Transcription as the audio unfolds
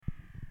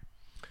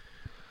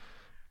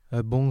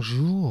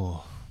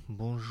Bonjour.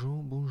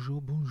 Bonjour, bonjour,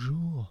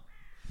 bonjour.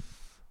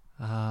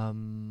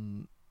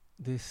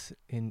 This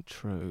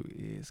intro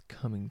is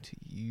coming to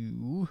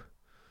you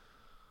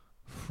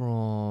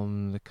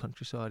from the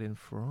countryside in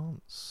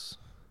France.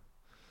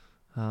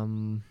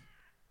 I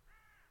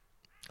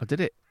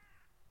did it.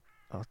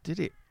 I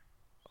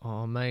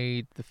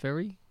made the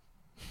ferry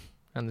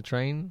and the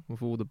train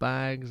with all the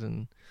bags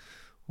and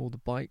all the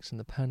bikes and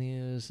the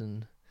panniers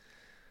and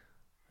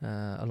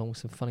along with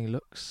some funny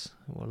looks.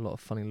 Well, a lot of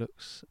funny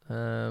looks.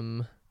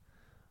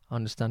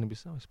 Understandably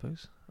so, I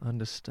suppose.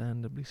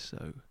 Understandably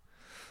so.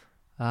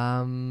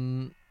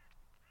 But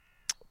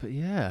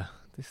yeah,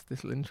 this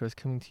little intro is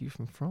coming to you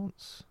from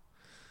France.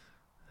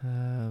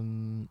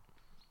 I've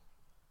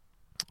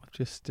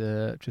just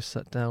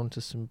sat down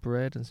to some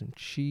bread and some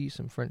cheese,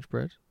 some French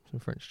bread, some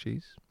French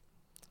cheese,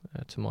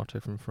 tomato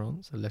from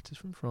France, a lettuce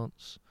from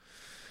France,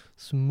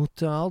 some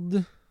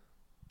moutarde.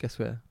 Guess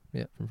where?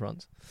 Yeah, from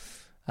France.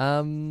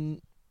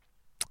 And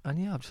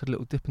yeah, I've just had a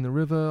little dip in the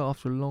river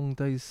after a long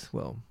day's,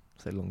 well,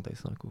 say long day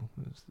cycle.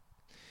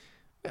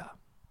 A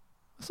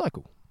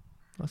cycle.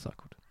 I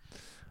cycled.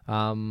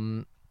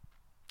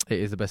 It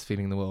is the best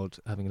feeling in the world,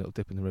 having a little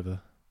dip in the river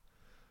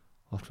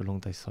after a long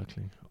day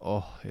cycling.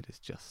 Oh, it is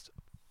just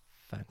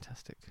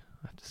fantastic,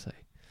 I have to say.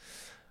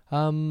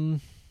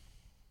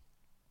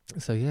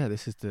 So yeah,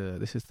 this is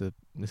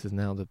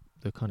now the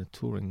kind of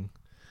touring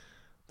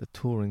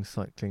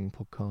cycling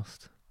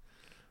podcast.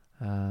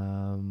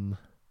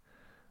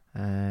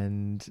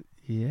 And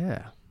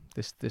yeah,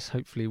 this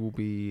hopefully will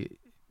be,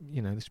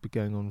 this will be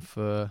going on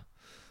for,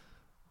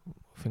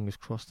 fingers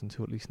crossed,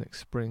 until at least next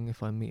spring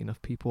if I meet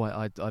enough people.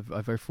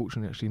 I've very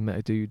fortunately actually met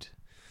a dude.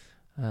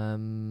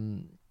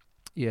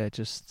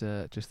 Just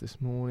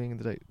this morning,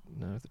 the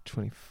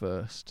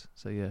 21st.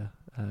 So yeah,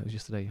 it was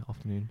yesterday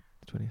afternoon,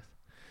 the 20th,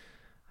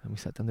 and we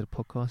sat down to the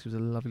podcast. He was a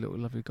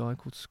lovely guy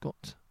called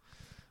Scott,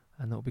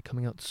 and that will be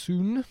coming out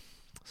soon.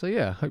 So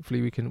yeah,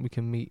 hopefully we can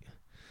meet.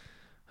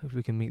 Hopefully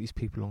we can meet these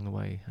people along the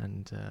way,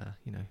 and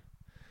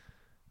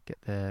get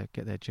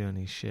their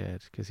journeys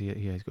shared, because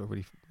he's got a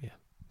really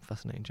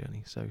fascinating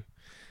journey. So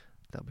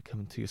that'll be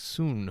coming to you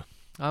soon.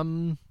 I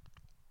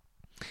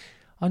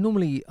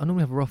normally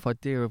have a rough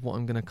idea of what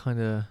I'm going to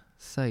kind of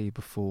say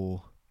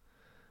before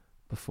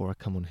I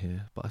come on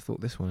here, but I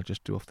thought this one I'd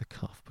just do off the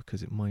cuff,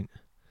 because it might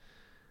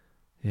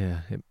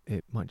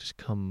just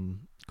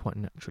come quite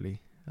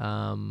naturally.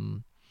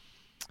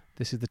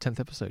 This is the 10th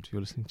episode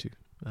you're listening to,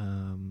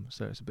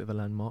 so it's a bit of a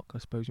landmark, I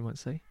suppose you might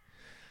say.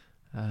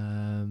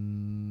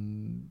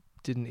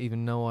 Didn't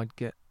even know I'd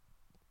get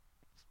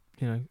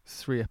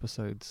 3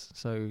 episodes,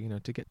 so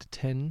to get to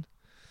 10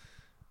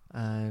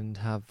 and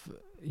have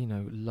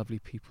lovely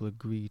people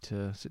agree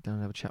to sit down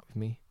and have a chat with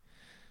me.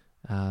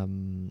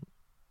 So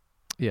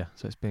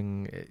it's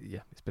been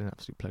an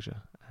absolute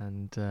pleasure.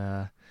 And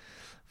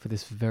for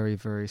this very,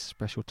 very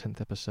special 10th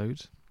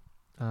episode,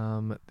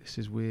 this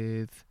is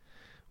with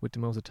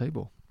Demelza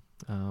Tabor,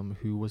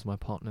 who was my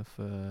partner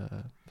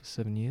for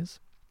 7 years.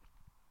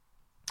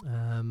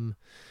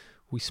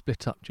 We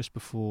split up just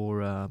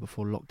before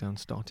lockdown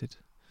started.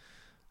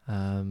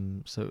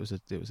 So it was a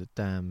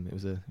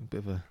bit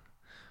of a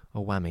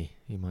whammy,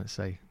 you might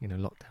say.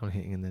 Lockdown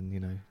hitting, and then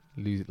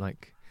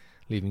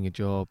leaving your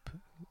job,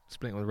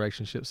 splitting up the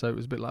relationship. So it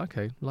was a bit like,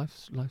 okay,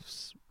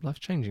 life's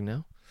changing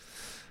now.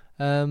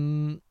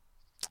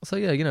 So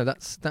yeah,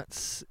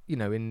 that's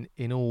in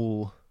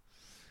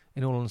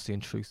all honesty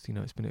and truth,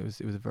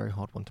 it was a very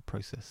hard one to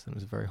process, and it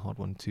was a very hard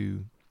one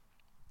to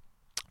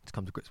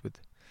come to grips with.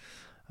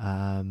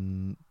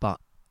 But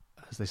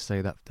as they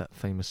say, that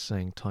famous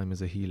saying, time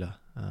is a healer,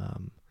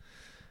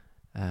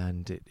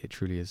 and it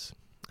truly is.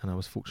 And I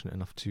was fortunate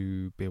enough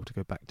to be able to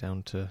go back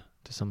down to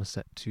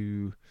Somerset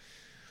to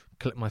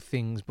collect my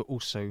things, but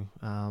also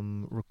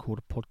record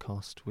a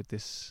podcast with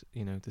this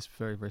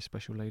very, very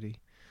special lady,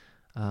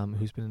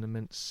 who's been an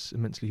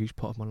immensely huge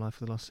part of my life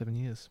for the last 7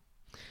 years.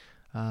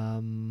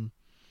 And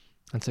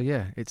so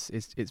yeah, it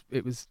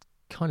was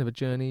kind of a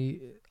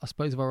journey, I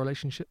suppose, of our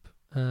relationship,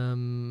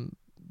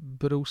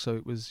 but also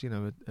it was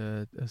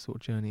a sort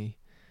of journey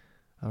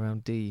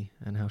around Dee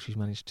and how she's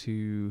managed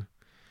to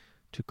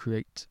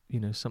create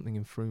something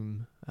in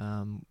Frome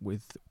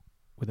with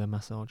her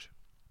massage,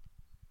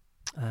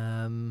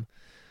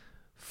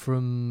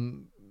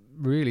 from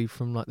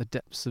like the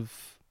depths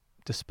of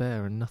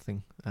despair and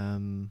nothing,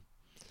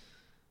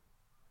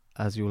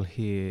 as you'll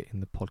hear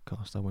in the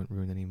podcast. I won't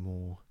ruin any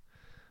more.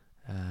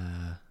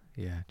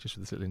 Just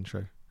with this little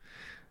intro.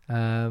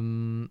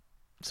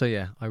 So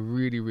yeah, I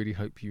really, really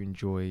hope you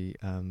enjoy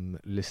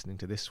listening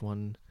to this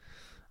one.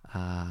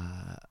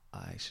 I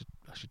should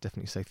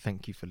definitely say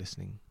thank you for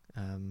listening.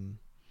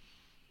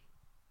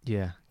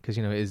 Because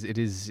it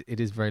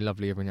is very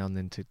lovely every now and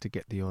then to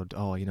get the odd,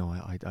 I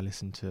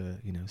listened to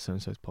so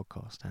and so's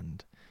podcast,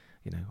 and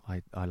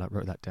I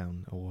wrote that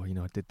down, or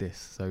I did this.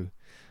 So,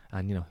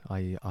 and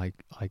I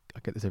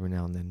get this every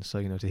now and then.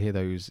 So to hear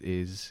those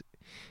is,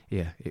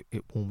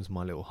 it warms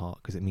my little heart,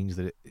 because it means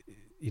that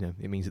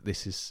it means that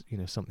this is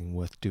something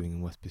worth doing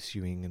and worth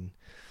pursuing, and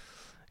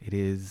it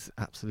is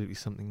absolutely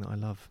something that I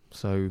love.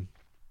 So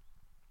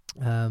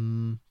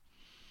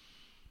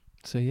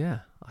yeah,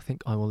 I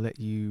think I will let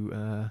you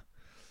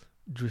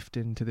drift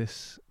into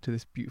this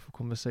beautiful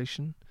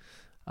conversation.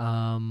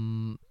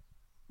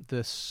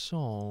 The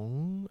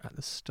song at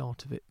the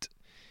start of it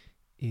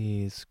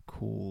is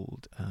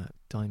called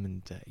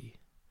Diamond Day,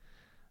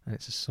 and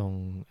it's a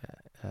song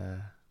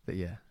that,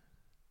 yeah,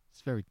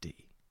 it's very D.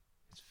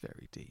 It's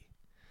very D.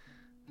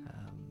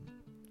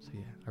 So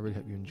yeah, I really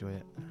hope you enjoy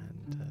it,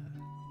 and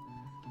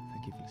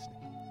thank you for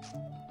listening.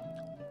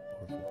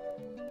 Au revoir.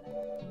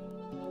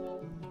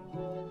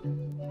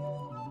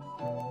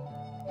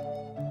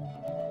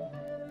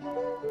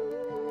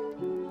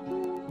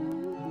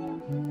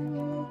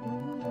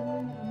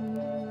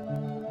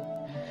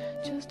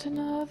 Just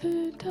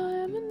another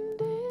diamond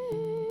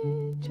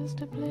day,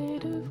 just a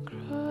blade of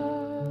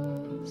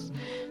grass,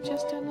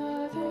 just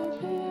another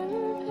bale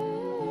of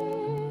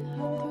hay,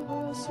 and the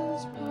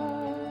horses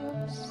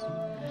pass.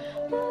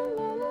 La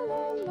la la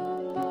la la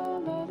la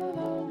la la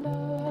la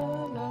la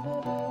la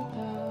la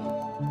la.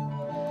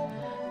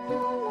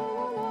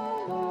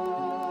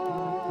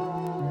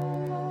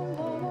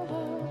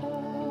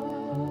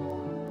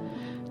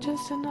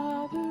 Just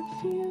another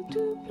field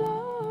to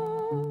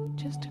plough,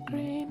 just a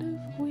grain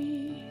of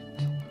wheat,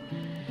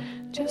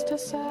 just a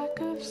sack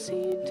of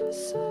seed to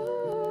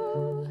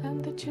sow,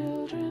 and the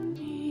children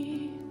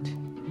eat.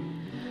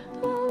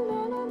 La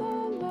la la la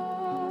la,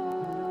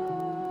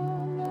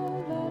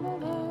 la la la la la, la la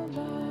la la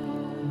la.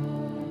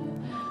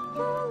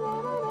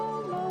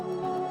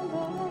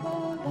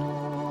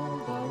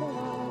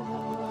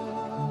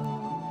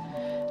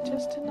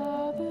 Just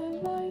another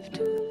life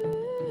to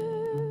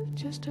live,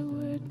 just a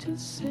word to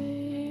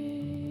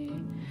say,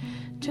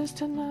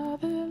 just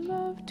another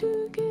love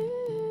to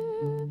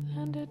give,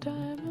 and a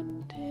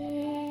diamond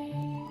day.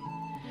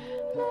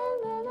 La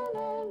la la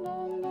la la la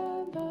la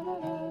la la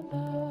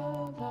la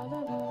la la la. La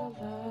la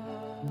la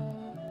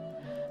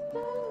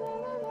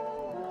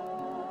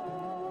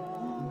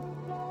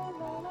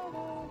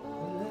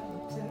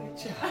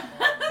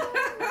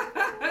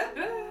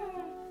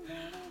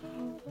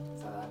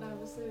So that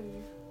nervous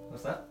singing.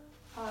 What's that?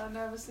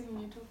 Nervous singing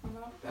you're talking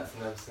about? That's the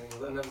nervous singing. Was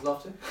that nervous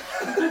laughter?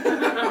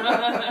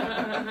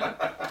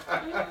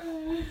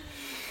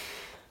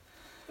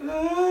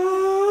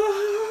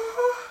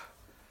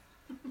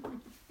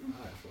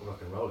 Alright, we're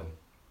rocking and rolling.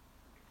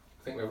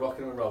 I think we're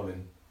rocking and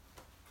rolling.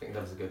 I think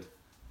nerves are good.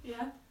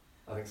 Yeah?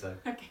 I think so.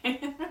 Okay.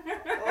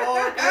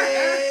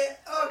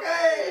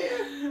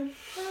 Okay!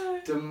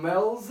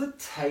 Demel's a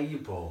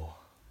table.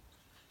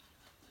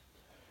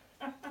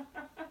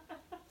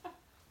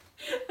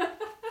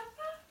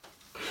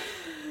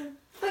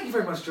 Thank you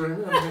very much for joining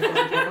me on the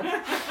podcast.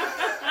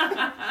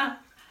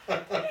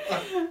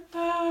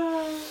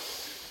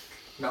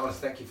 No,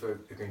 honestly, thank you for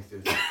agreeing to do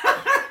this.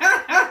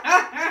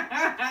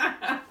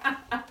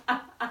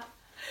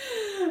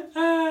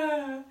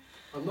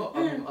 I'm not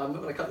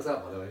going to cut this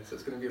out, by the way, so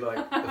it's going to be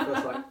like the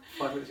first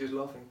 5 minutes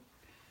you're laughing.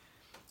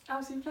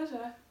 Absolute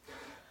pleasure.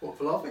 What,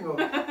 for laughing or?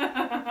 Okay,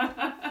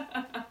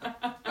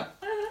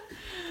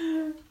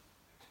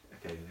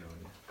 yeah,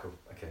 cool.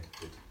 Okay,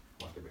 good.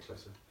 Might be a bit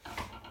closer.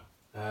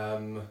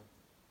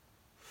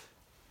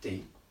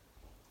 D.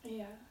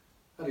 Yeah.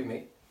 How do you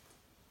meet?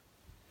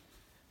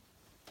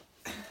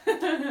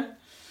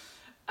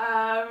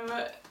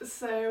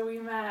 So we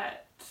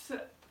met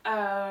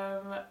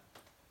at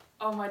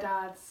my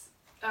dad's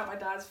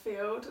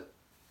field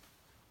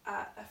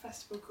at a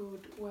festival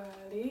called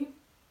Whirly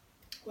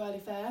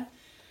Fair,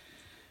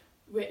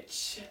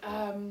 which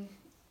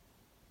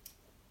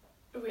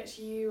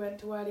you went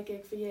to Whirly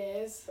gig for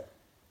years,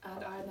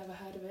 and I had never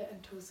heard of it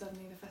until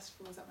suddenly the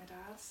festival was at my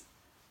dad's,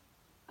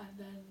 and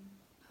then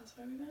that's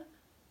where we met.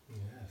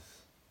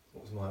 Yes.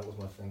 What was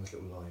my famous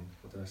little line?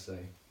 What did I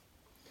say?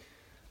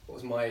 What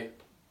was my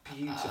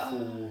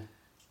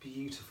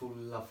beautiful,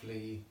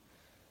 lovely,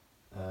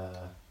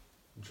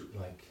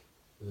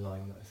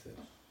 line that I said?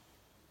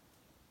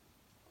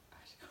 I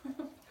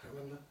Can't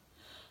remember.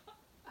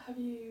 Have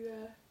you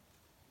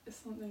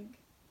something?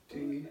 Do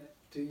you?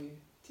 Do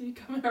you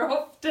come here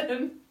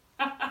often?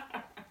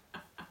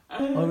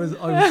 I was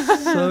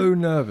so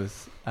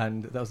nervous,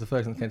 and that was the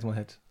first thing that came to my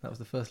head. That was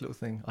the first little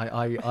thing.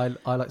 I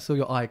like saw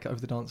your eye over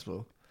the dance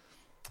floor,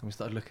 and we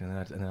started looking,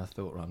 and then I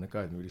thought, right, I'm gonna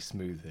go really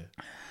smooth here,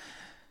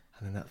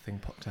 and then that thing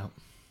popped out.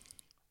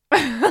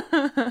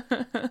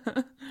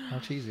 How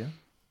cheesy, huh?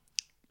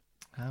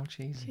 How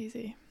cheesy.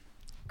 Cheesy.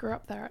 Grew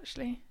up there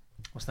actually.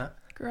 What's that?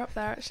 Grew up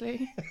there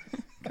actually.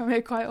 Come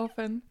here quite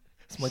often.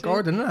 It's my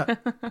garden, isn't it?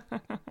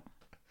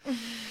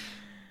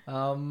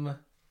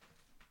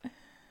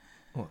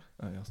 What?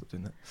 Oh yeah, I'll stop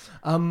doing that.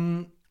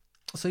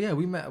 So yeah,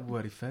 we met at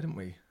Whirly Fair, didn't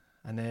we?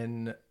 And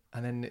then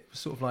it was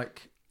sort of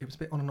like it was a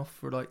bit on and off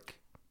for like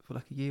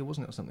a year,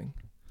 wasn't it, or something?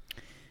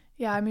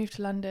 Yeah, I moved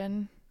to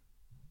London,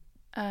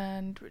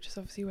 and which is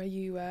obviously where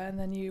you were, and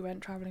then you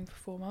went travelling for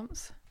 4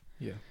 months.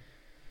 Yeah.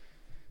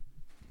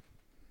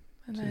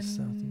 And to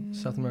then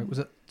South America, was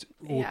it?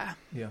 Yeah.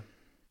 Yeah.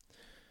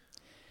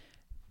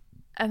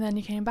 And then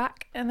you came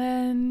back, and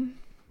then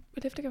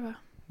We lived together.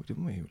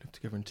 Didn't we? We lived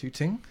together in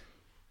Tooting.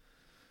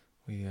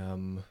 We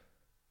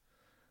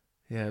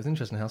yeah, it was an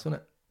interesting house,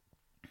 wasn't it?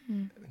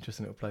 Mm.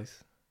 Interesting little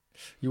place.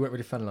 You weren't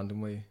really a fan of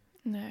London, were you?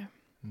 No.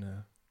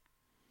 No.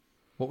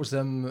 What was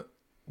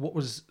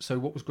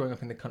growing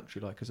up in the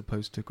country like as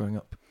opposed to growing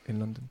up in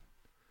London?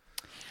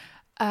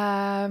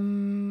 A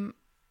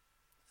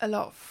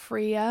lot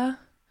freer.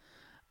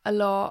 A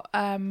lot.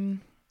 I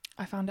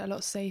found it a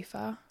lot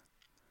safer.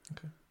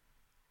 Okay.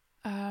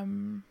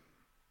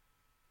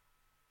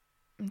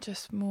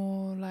 Just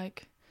more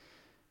like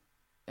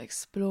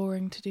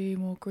exploring to do,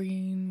 more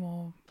green,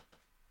 more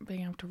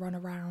being able to run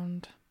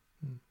around.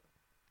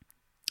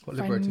 Quite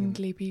liberating.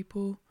 Friendly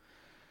people.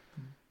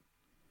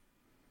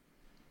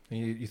 And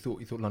you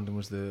thought London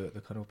was the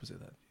kind of opposite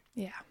of that?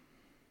 Yeah.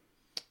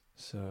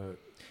 So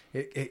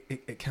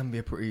it can be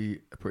a pretty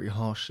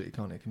harsh city,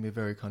 can't it? It can be a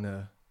very kind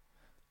of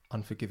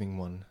unforgiving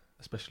one,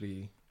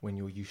 especially when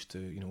you're used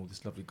to all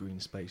this lovely green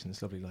space and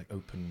this lovely like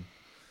open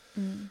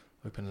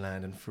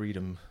land and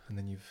freedom, and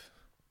then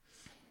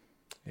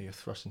you're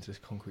thrust into this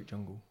concrete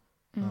jungle.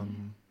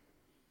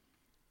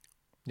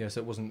 Yeah,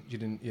 so it wasn't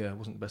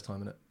the best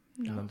time in it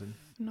in London.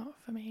 Not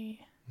for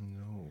me.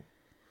 No.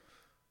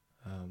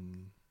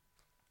 And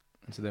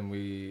so then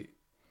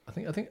I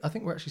think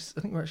we're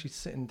actually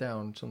sitting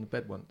down on the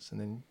bed once, and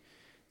then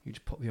you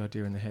just pop the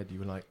idea in the head. You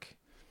were like,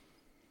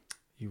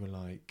 yeah,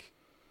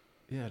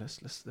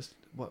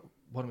 why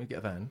don't we get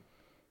a van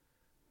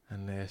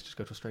and let's just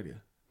go to Australia?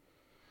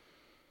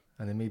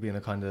 And then me being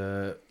the kind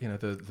of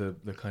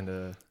the kind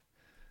of,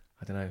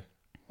 I don't know,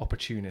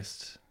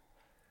 opportunist,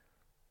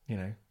 be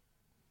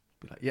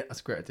like, yeah, that's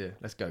a great idea.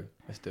 Let's go.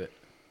 Let's do it.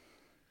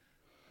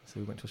 So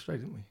we went to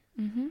Australia, didn't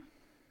we? Mm-hmm.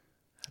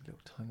 Had a little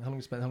time. How long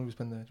did we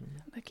spend there? Do you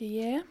remember? Like a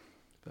year.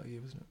 About a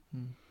year, wasn't it?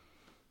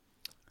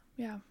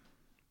 Yeah.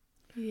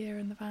 A year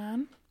in the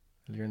van.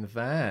 A year in the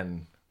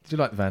van. Did you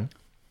like the van?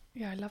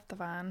 Yeah, I love the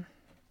van.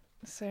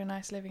 It's so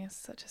nice living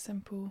such a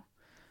simple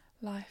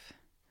life.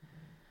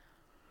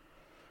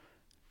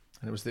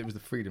 And it was the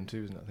freedom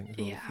too, isn't it? I think as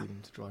well, Yeah. the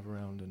freedom to drive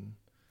around and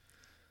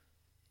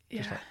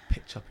Yeah. just like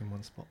pitch up in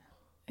one spot.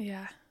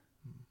 Yeah.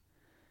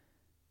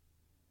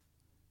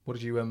 What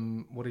did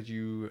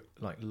you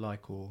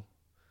like or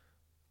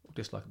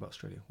dislike about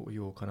Australia? What were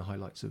your kind of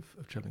highlights of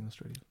travelling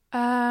Australia?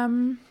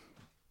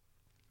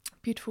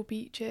 Beautiful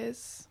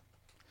beaches.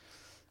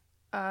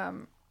 I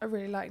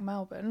really like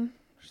Melbourne,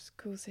 which is a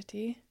cool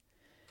city.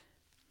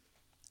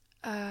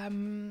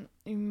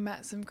 We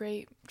met some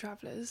great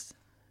travellers,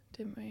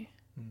 didn't we?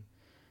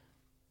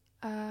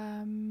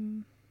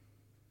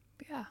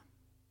 Yeah,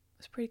 it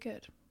was pretty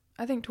good.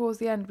 I think towards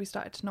the end we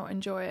started to not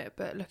enjoy it,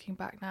 but looking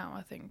back now,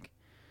 I think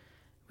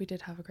we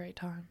did have a great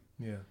time.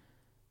 Yeah.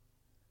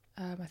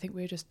 I think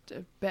we were just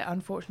a bit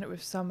unfortunate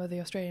with some of the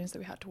Australians that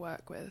we had to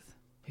work with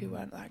who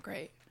weren't that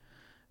great.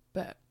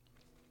 But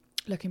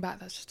looking back,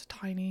 that's just a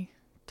tiny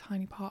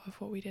part of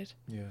what we did.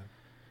 Yeah.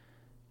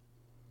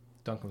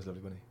 Duncan was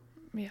lovely, wasn't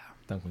he? Yeah.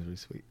 Duncan was really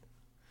sweet.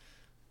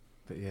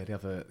 But yeah, the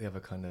other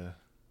kind of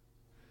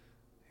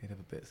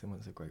bits, they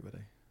weren't so great, were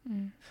they?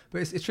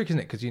 But it's tricky,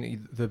 isn't it? Because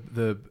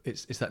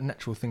it's that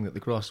natural thing that the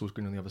grass is always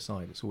green on the other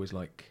side. It's always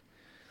like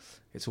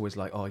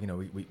oh,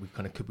 we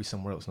kind of could be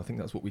somewhere else, and I think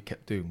that's what we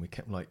kept doing. We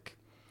kept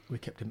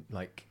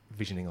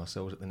visioning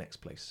ourselves at the next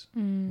place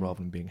rather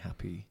than being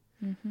happy,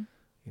 in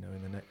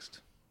the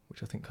next.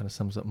 Which I think kind of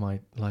sums up my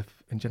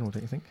life in general,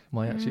 don't you think?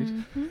 My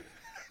attitude.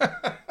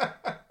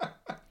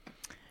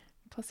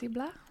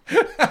 Possible.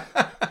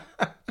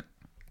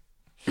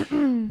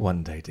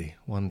 One day, Dee.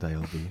 One day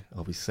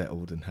I'll be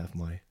settled and have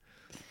my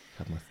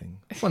thing.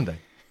 One day.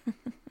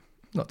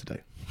 Not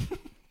today.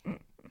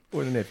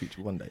 Or in the near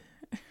future, one day.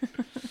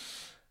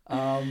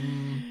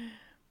 And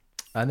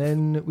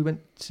then we went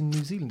to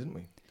New Zealand, didn't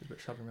we? Did a bit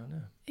of travelling around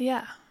there.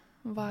 Yeah,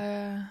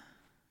 via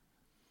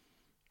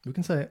We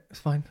can say it. It's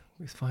fine.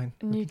 It's fine.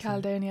 New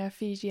Caledonia,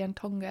 Fiji and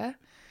Tonga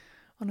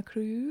on a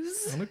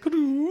cruise. On a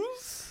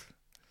cruise.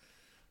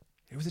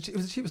 It was the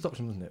cheapest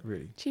option, wasn't it?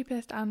 Really.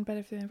 Cheapest and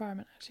better for the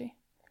environment, actually.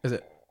 Is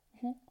it?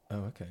 Mhm. Oh,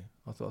 okay.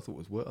 I thought it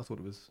was work. I thought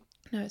it was.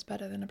 No, it's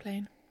better than a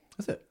plane.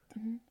 Is it?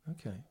 Mm-hmm.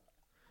 Okay.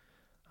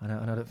 I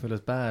don't feel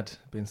as bad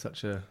being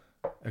such a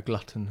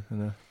glutton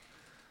and a.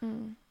 I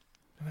mean,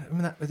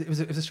 it was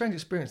a strange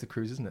experience. The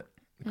cruise, isn't it?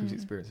 The cruise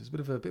experience. It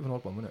was a bit of an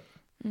odd one, wasn't it?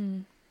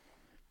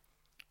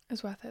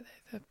 It's worth it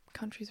though. The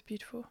countries are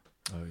beautiful.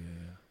 Oh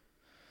yeah.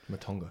 From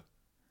Tonga.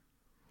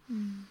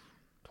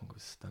 Tonga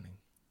was stunning.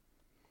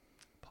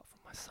 Apart from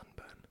my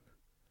sunburn.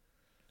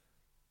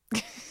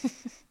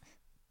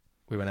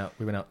 We went out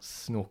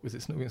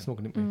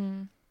snorkeling, didn't we?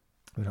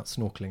 We went out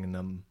snorkeling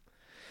and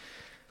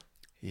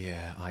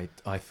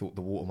I thought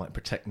the water might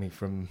protect me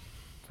from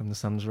the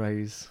sun's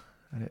rays,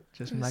 and it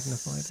just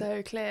magnified it.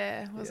 So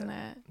clear, wasn't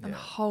it? And Yeah. the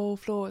whole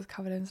floor was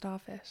covered in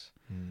starfish.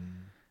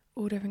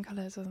 All different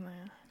colours, wasn't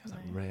there? It was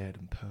like red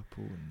and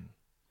purple and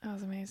That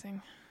was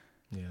amazing.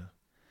 yeah.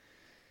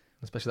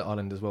 Especially that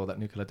island as well, that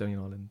New Caledonian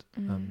island. I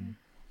think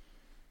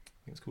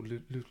it's called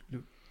Lefasu,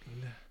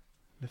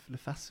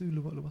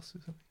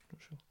 something.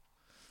 Not sure.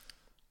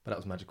 But that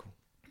was magical.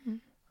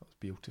 That was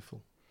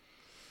beautiful.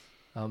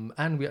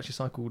 And we actually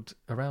cycled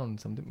around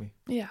some, didn't we?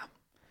 Yeah.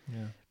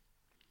 Yeah.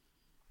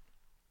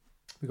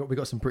 We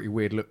got some pretty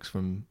weird looks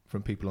from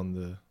people on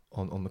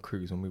the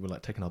cruise when we were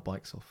like taking our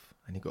bikes off,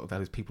 and you got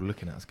those people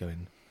looking at us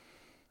going,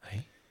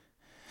 "Hey."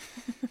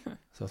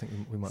 So I think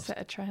we might set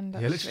a trend.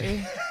 Yeah,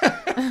 Actually.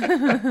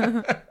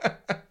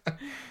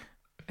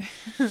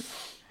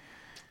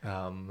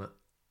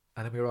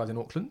 And then we arrived in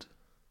Auckland.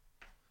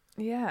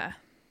 Yeah.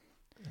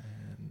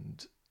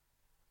 And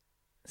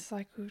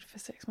Cycled for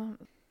 6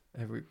 months.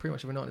 pretty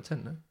much every night in a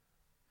tent, no?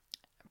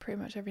 Pretty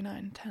much every night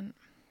in a tent,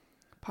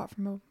 apart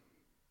from a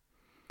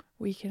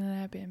week in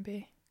an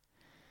Airbnb.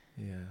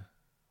 Yeah,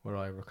 where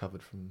I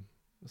recovered from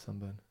the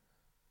sunburn.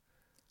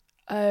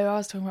 Oh, I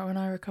was talking about when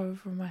I recovered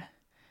from my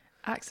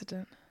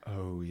accident.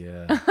 Oh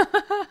yeah. Do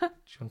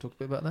you want to talk a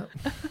bit about that?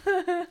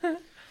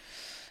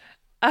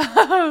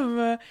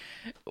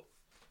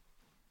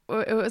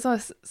 It was on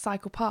a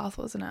cycle path,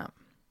 wasn't it?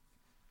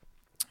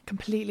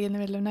 Completely in the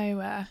middle of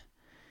nowhere,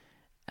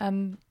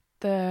 and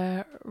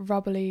the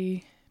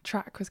rubbly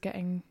track was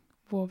getting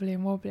wobbly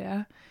and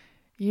wobblier.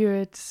 You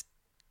had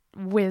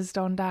whizzed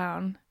on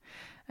down,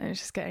 and it was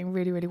just getting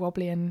really, really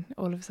wobbly, and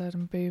all of a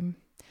sudden, boom,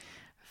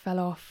 fell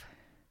off,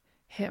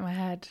 hit my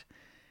head,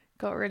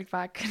 got a really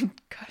bad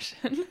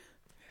concussion.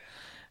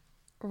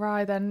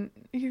 Right then,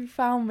 you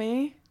found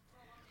me,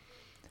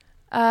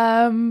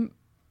 and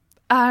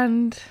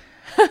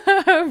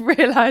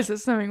realised that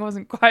something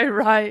wasn't quite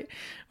right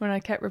when I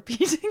kept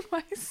repeating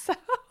myself.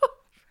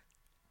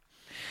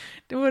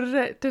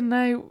 Didn't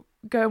I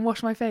go and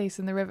wash my face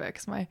in the river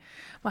because my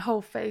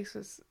whole face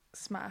was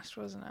smashed,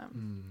 wasn't it?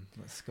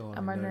 That scar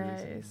And my on the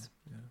nose.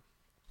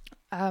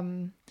 Yeah.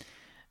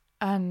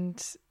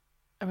 And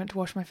I went to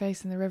wash my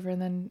face in the river,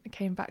 and then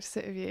came back to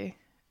sit with you,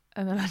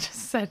 and then I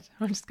just said,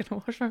 I'm just going to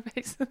wash my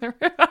face in the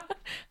river,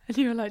 and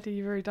you were like,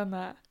 you've already done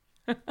that.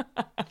 I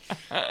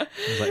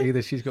was like,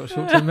 either she's got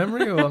short-term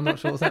memory, or I'm not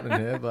sure what's happening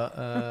here, but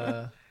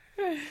yeah.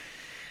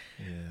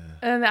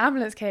 And then the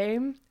ambulance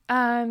came,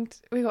 and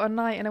we got a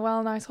night in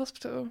a nice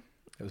hospital.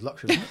 It was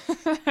luxury,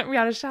 wasn't it? We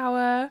had a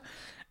shower.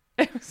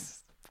 It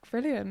was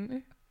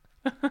brilliant.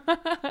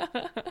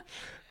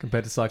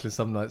 Compared to cycling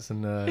some nights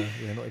and not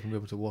even be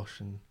able to wash.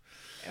 And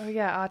Oh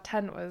yeah, our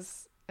tent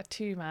was a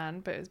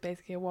 2-man, but it was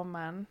basically a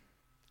 1-man.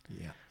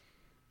 yeah.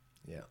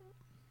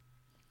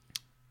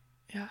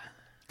 Yeah.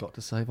 Got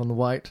to save on the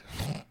white.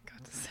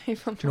 Got to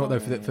save on. Do you know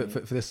what though?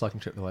 For this cycling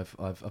trip though,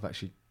 I've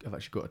actually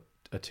got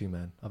a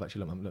 2-man. I've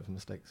actually learned from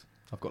mistakes.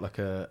 I've got like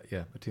a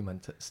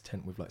 2-man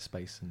tent with like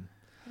space and.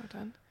 Well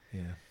done.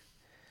 Yeah.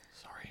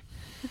 Sorry.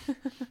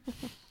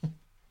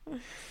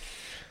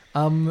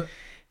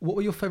 What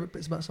were your favourite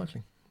bits about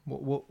cycling?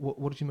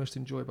 What did you most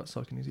enjoy about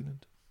cycling New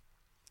Zealand?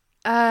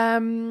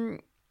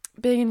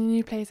 Being in a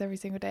new place every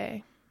single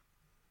day.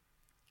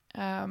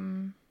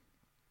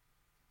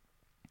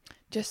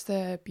 Just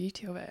the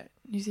beauty of it.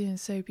 New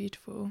Zealand's so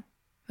beautiful.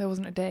 There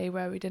wasn't a day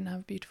where we didn't have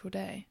a beautiful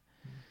day.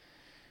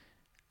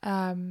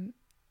 And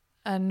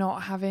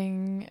not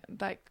having,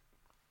 like,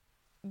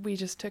 we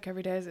just took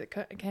every day as it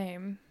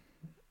came.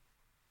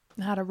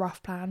 And had a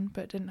rough plan,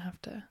 but didn't have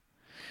to.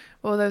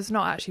 Well, there's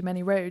not actually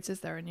many roads,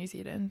 is there, in New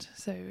Zealand?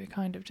 So we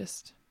kind of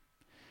just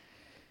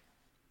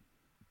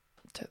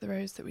took the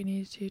roads that we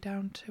needed to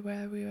down to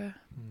where we were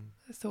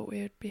thought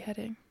we would be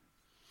heading.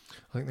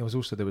 I think it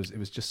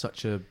was just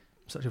such a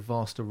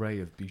vast array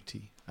of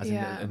beauty,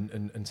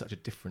 and such a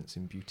difference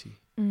in beauty.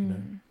 You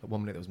know, at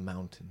one minute there was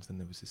mountains, then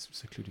there was this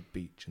secluded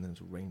beach, and then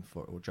there was a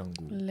rainforest or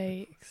jungle,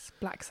 lakes,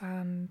 black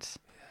sand,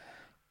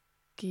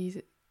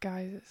 geysers,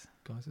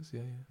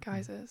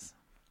 geysers.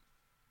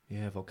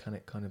 Yeah,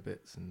 volcanic kind of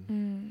bits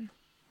and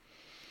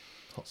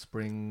hot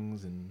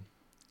springs and.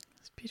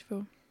 It's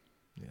beautiful.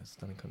 Yeah, it's a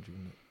stunning country,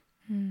 wasn't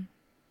it?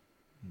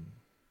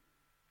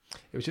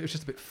 It was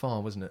just a bit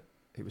far, wasn't it?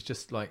 It was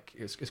just like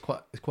it's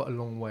quite a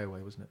long way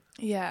away, wasn't it?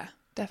 Yeah,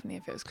 definitely.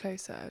 If it was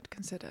closer, I'd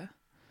consider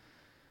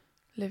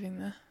living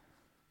there.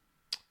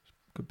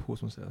 Good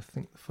pause one second. I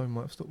think the phone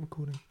might have stopped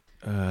recording.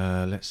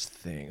 Let's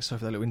think. Sorry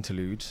for that little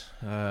interlude.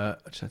 I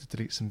just had to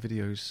delete some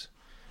videos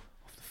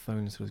off the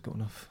phone so I've got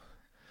enough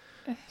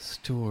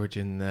storage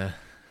in there.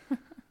 My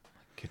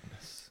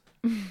goodness.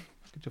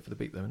 Good job for the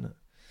beat though, isn't it?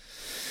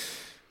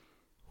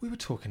 We were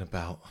talking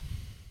about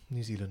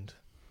New Zealand.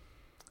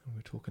 We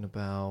were talking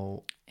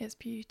about its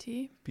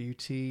beauty,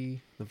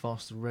 the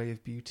vast array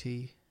of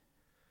beauty.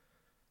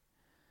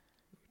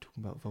 We were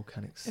talking about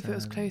volcanic sand. If it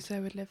was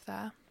closer, we'd live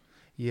there.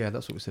 Yeah,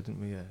 that's what we said,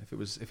 didn't we? Yeah, if it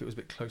was a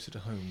bit closer to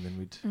home, then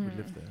we'd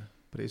live there.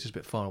 But it's just a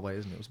bit far away,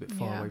 isn't it? It was a bit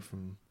far away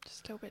from.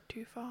 Just a little bit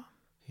too far.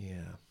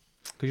 Yeah,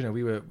 because you know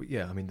we were.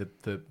 Yeah, I mean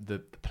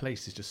the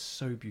place is just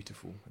so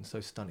beautiful and so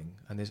stunning,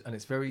 and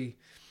it's very.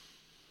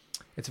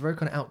 It's a very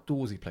kind of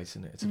outdoorsy place,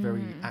 isn't it? It's a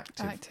very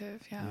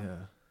active.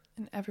 Yeah.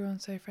 And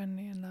everyone's so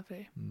friendly and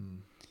lovely.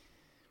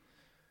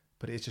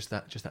 But it's just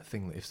that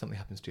thing that if something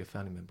happens to your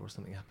family member or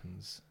something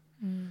happens,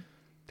 then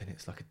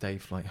it's like a day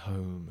flight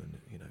home,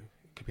 and you know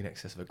it could be in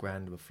excess of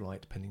 $1,000 of a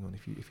flight, depending on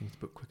if you need to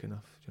book quick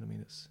enough. Do you know what I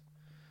mean?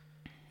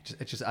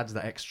 It just adds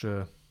that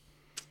extra.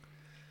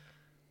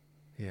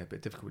 a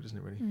bit difficult, isn't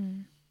it? Really.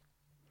 Mm.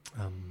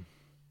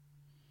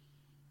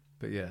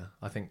 But yeah,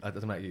 I think it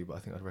doesn't matter you, but I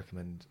think I'd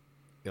recommend,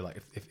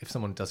 like, if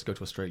someone does go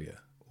to Australia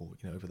or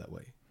over that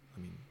way, I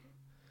mean,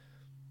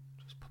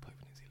 just pop over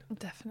New Zealand.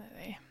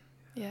 Definitely.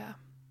 Yeah,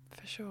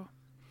 for sure.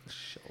 For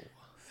sure.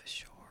 For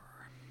sure.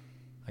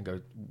 And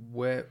go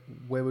where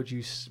would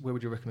you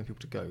recommend people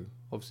to go?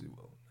 Obviously,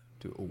 well,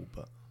 do it all,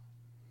 but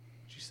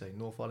would you say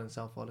North Island,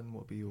 South Island?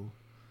 What would be your?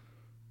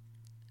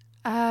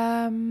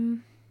 I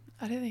don't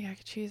think I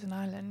could choose an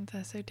island.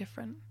 They're so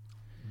different.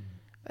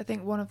 I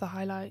think one of the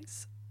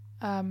highlights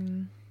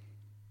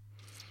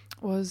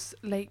was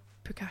Lake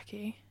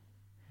Pukaki.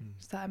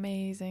 It's that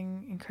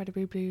amazing,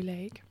 incredibly blue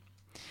lake,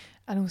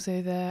 and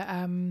also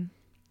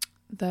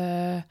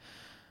the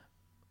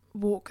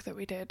walk that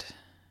we did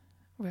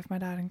with my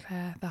dad and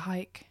Claire, the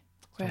hike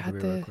where it had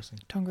the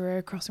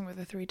Tongariro crossing with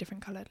the 3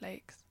 different coloured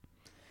lakes.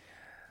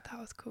 That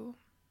was cool.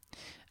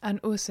 And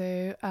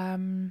also,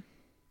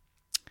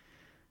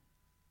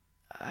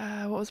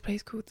 what was the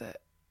place called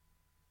that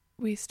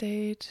we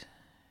stayed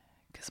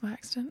because of my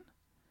accident?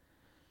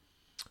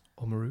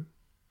 Oamaru.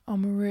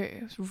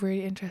 It was a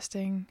really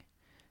interesting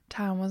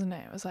town, wasn't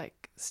it? It was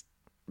like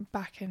stepped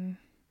back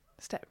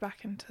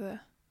into the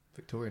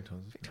Victorian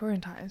times.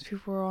 Victorian times.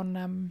 People were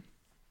on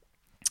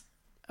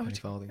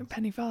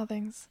penny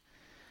farthings.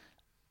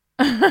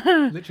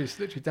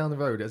 literally down the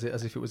road as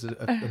if it was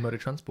a mode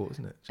of transport,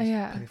 isn't it?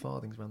 Just penny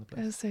farthings around the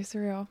place. It was so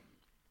surreal.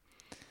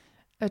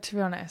 To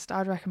be honest,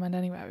 I'd recommend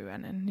anywhere we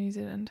went in New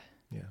Zealand.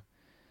 Yeah,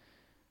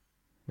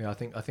 I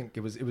think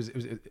it was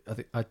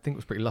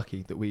pretty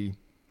lucky that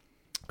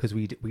because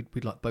we'd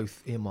like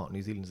both earmarked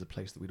New Zealand as a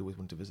place that we'd always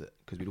wanted to visit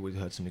because we'd always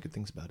heard so many good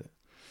things about it.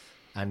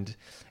 And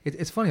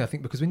it's funny, I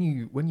think, because when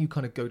you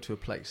kind of go to a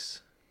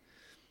place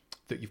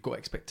that you've got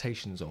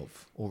expectations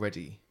of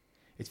already,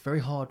 it's very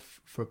hard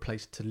for a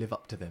place to live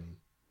up to them,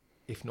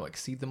 if not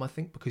exceed them. I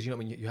think because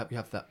you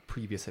have that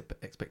previous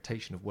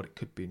expectation of what it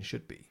could be and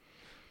should be.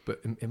 But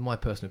in my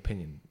personal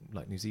opinion,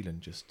 like New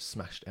Zealand just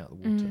smashed out the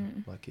water.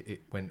 Like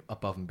it went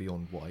above and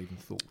beyond what I even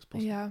thought was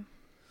possible.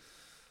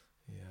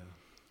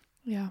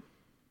 Yeah.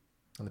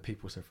 And the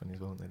people were so friendly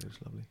as well, weren't they? They were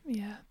just lovely.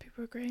 Yeah,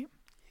 people were great.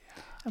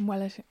 Yeah. And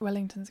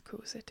Wellington's a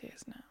cool city,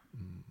 isn't it?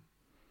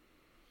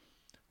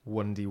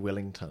 Wundy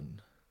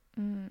Wellington.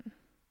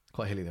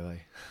 Quite hilly though, eh?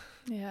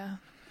 Yeah.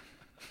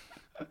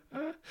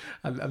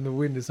 and the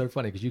wind is so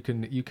funny because you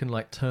can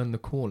like turn the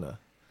corner,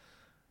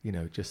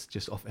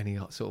 just off any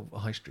sort of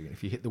high street. And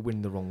if you hit the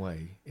wind the wrong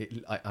way,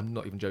 I'm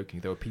not even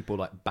joking. There were people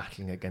like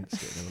battling against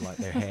it. They were like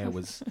their hair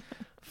was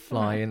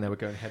flying. They were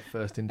going head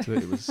first into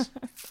it. It was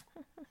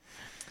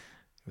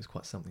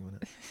quite something,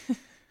 wasn't it?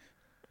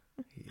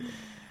 Yeah.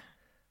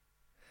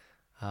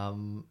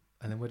 And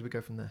then where do we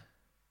go from there?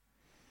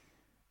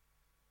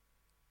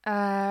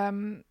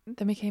 Then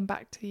we came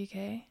back to the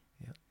UK.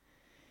 Yeah.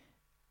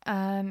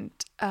 And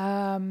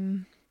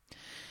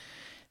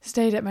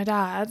stayed at my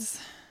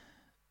dad's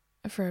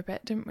for a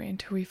bit, didn't we?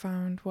 Until we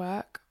found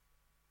work.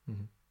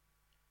 Mm-hmm.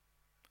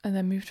 And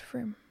then moved to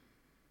Frome.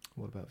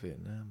 What about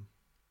Vietnam?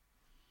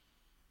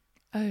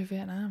 Oh,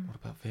 Vietnam. What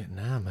about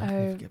Vietnam? How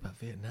can we forget about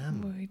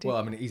Vietnam? Well,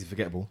 I mean, easy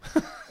forgettable.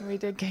 We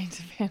did go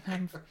to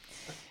Vietnam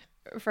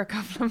for a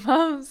couple of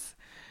months.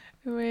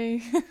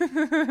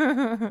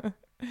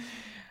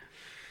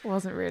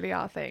 Wasn't really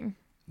our thing.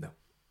 No.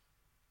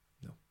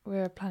 We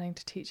were planning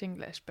to teach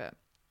English, but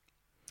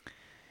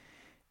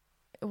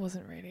it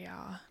wasn't really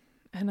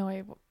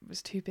Hanoi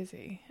was too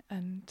busy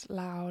and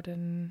loud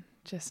and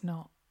just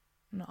not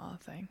our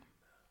thing.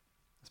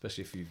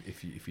 Especially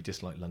if you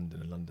dislike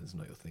London and London's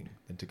not your thing,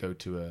 then to go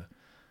to a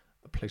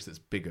place that's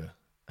bigger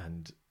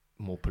and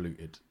more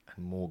polluted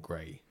and more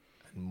grey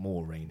and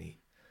more rainy.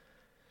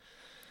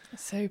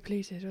 So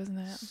polluted, wasn't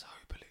it? So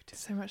polluted.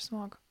 So much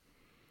smog.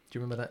 Do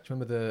you remember that? Do you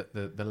remember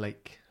the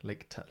Lake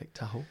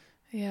Tahoe?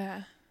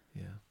 Yeah.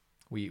 Yeah.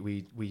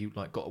 We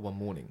like got it one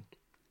morning,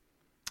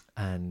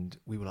 and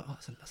we were like, oh,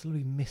 that's a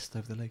lovely mist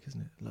over the lake,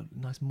 isn't it?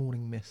 Nice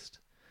morning mist.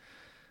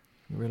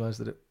 We realised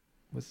that it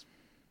was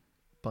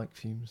bike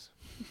fumes.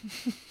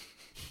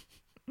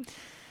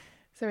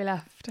 So we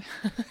left.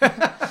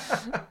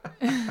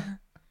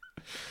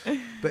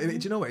 But do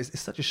you know what?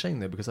 It's such a shame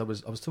though, because I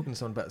was talking to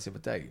someone about this the other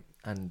day,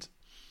 and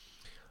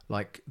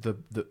like the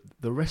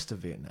rest of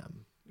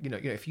Vietnam,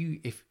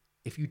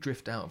 if you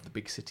drift out of the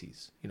big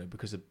cities,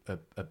 because a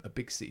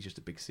big city is just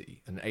a big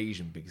city, an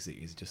Asian big city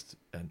is just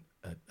a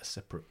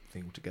separate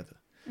thing altogether.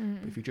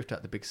 But if you drift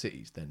out the big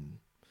cities, then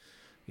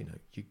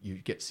you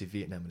get to see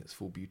Vietnam in its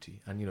full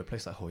beauty, and a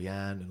place like Hoi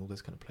An and all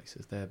those kind of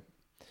places, they're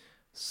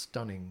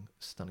stunning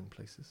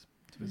places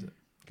to visit.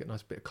 Get a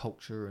nice bit of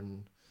culture,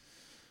 and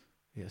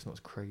it's not as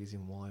crazy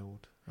and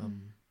wild.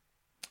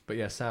 But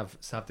yeah, Sav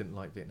didn't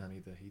like Vietnam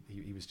either.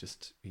 He was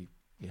just he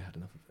had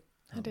enough of it.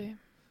 I do.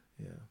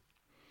 Yeah.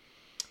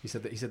 He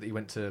said that he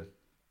went to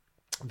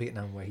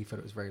Vietnam where he felt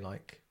it was very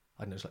like,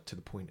 I don't know, it's like to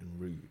the point and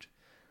rude.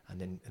 And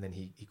then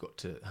he got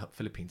to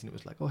Philippines and it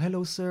was like, oh,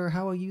 hello, sir.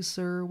 How are you,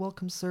 sir?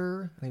 Welcome,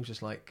 sir. And he was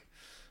just like,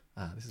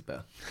 this is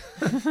better.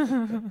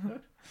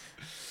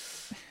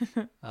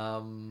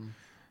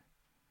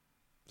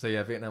 So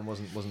yeah, Vietnam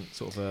wasn't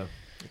sort of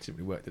it didn't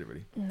really work, did it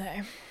really? No. No,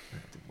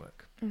 it didn't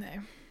work. No.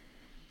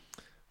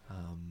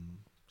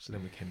 So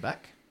then we came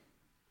back,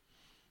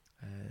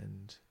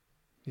 and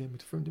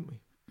moved to Frome, didn't we?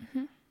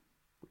 Mm-hmm.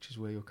 Which is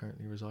where you're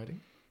currently residing,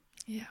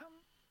 Yeah.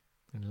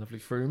 in lovely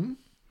Frome.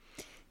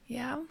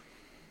 Yeah.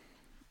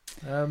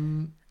 Go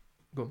on.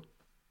 What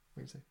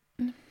do you say?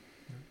 No.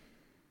 No.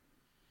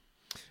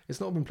 It's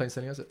not been plain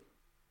sailing, has it?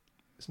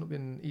 It's not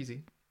been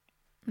easy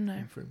No.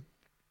 in Frome.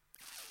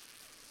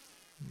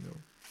 No.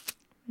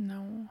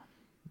 No.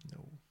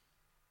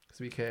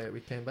 So we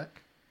came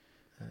back,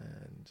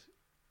 and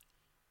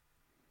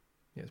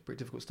yeah, it's pretty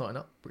difficult starting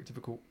up. Pretty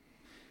difficult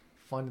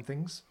finding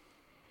things.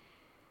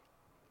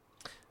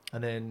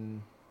 And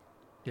then,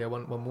 yeah,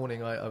 one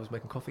morning I was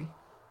making coffee,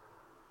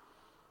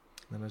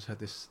 and then I just heard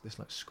this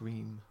like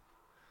scream,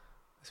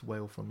 this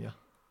wail from you.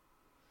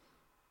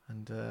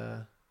 And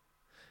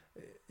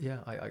yeah,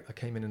 I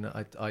came in, and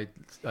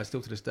I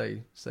still to this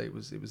day say it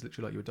was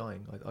literally like you were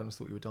dying. I almost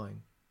thought you were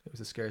dying. It was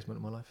the scariest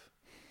moment of my life,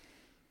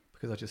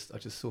 because I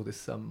just saw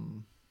this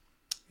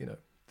you know,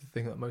 the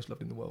thing that I most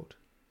loved in the world.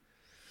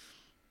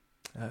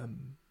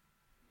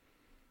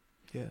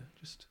 Yeah,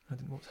 just I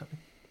didn't know what was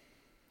happening.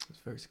 It was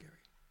very scary.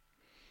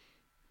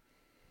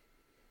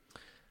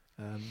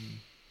 That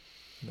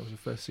was your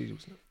first seizure,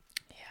 wasn't it?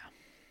 Yeah.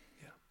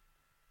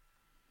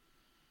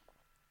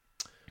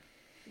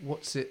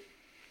 What's it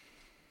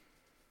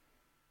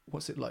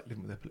like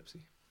living with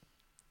epilepsy?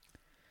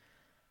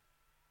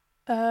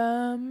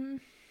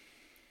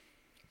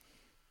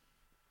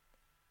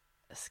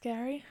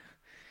 Scary.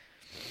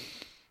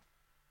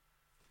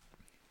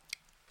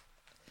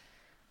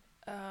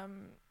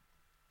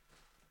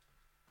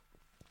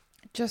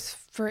 Just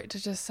for it to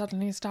just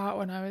suddenly start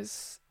when I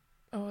was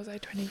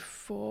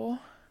 24?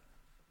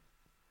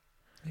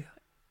 Yeah.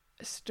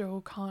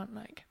 Still can't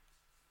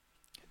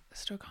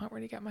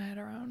really get my head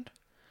around.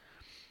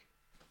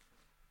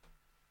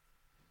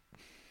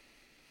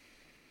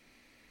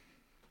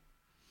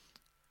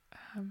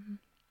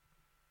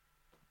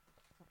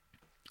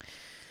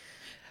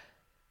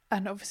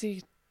 And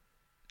obviously,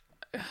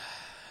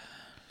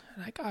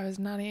 like, I was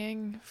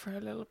nannying for a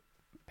little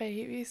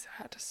baby, so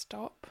I had to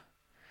stop.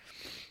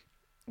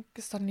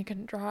 Suddenly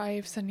couldn't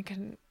drive, suddenly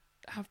couldn't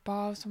have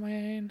baths on my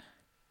own.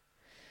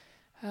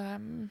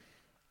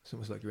 It's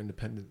almost like your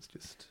independence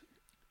just...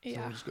 Yeah.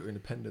 Someone just got your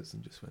independence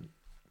and just went,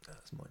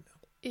 that's mine now.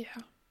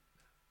 Yeah.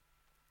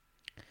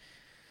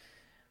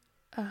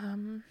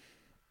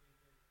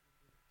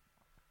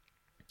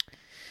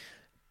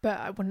 But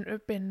I wouldn't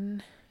have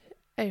been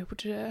able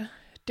to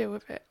deal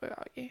with it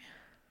without you.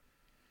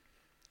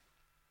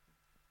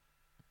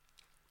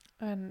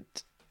 And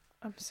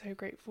I'm so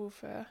grateful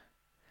for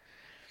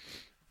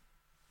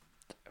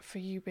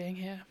you being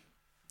here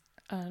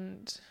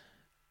and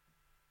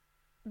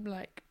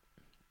like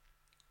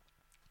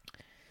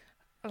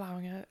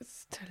allowing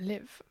us to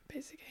live,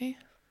 basically.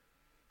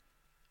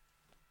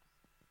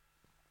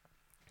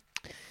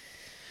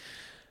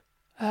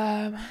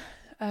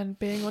 And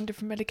being on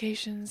different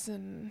medications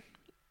and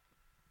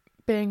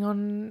being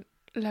on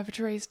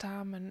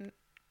levetiracetam, and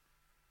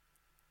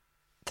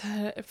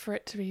for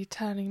it to be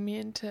turning me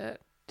into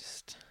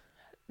just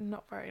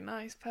not very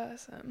nice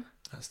person.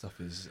 That stuff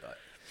is,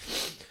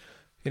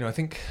 you know, I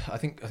think for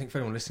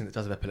anyone listening that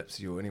does have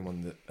epilepsy, or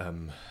anyone that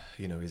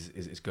you know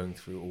is going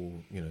through,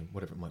 or you know,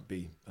 whatever it might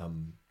be,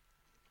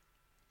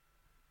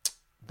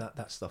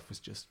 that stuff was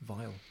just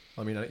vile.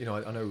 I mean, you know,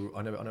 I know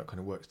it kind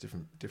of works.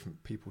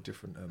 Different people,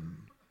 different.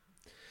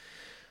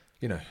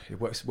 You know, it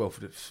works well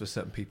for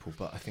certain people,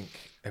 but I think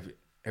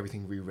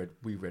everything we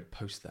read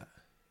post that,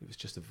 it was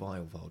just a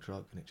vile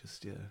drug, and it was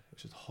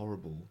just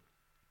horrible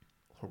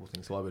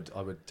thing. So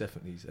I would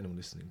definitely, anyone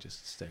listening,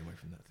 just stay away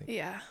from that thing.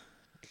 Yeah,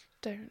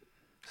 don't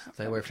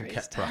stay away from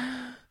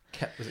Keppra.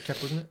 Was it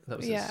Keppra, wasn't it? That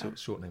was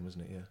its short name,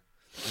 wasn't it? Yeah.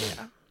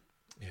 Yeah.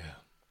 Yeah.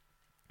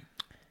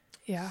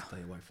 Yeah.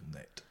 Stay away from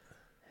that.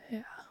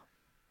 Yeah.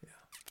 Yeah.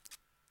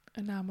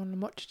 And now I'm on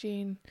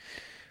lamotrigine,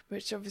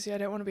 which obviously I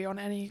don't want to be on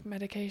any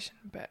medication,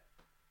 but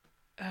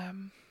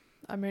I'm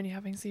only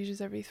having seizures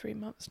every 3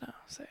 months now,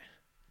 so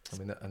I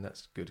mean, and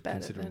that's good than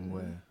considering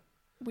where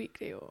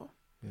weekly, or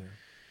yeah.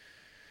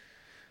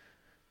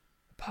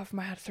 apart from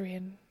I had 3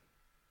 in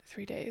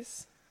 3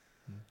 days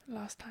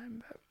last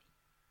time. But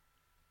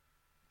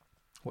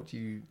what do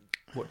you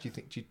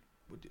think?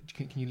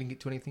 Can you link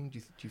it to anything?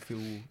 Do you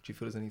feel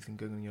there's anything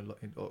going on in your life,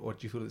 or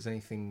do you feel there's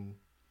anything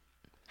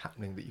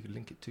happening that you could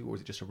link it to, or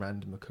is it just a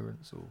random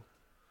occurrence? Or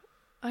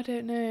I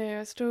don't know.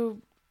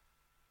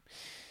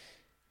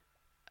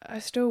 I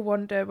still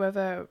wonder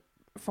whether,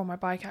 from my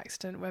bike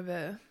accident,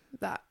 whether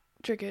that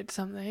triggered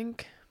something,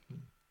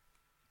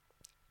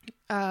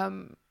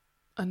 and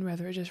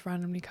whether it just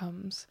randomly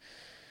comes.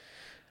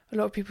 A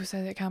lot of people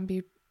say that it can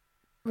be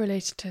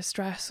related to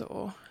stress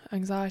or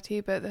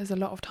anxiety, but there's a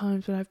lot of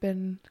times when I've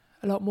been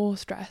a lot more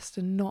stressed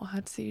and not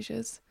had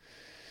seizures.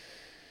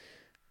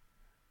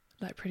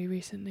 Like pretty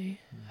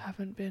recently,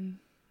 haven't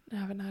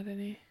had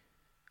any.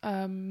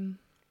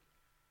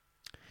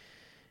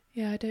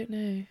 Yeah, I don't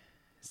know.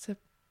 It's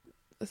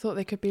thought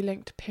they could be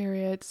linked to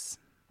periods.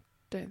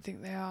 Don't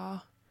think they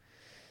are.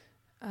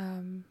 I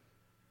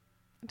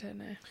don't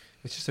know.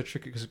 It's just so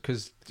tricky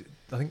because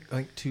I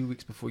think 2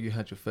 weeks before you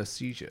had your first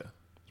seizure,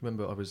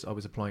 remember I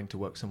was applying to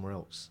work somewhere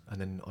else, and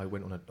then I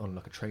went on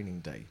like a training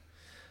day,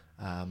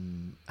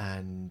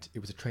 and it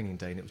was a training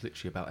day, and it was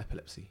literally about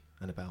epilepsy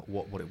and about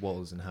what it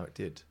was and how it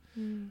did.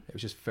 It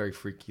was just very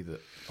freaky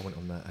that I went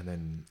on that, and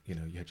then you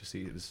had your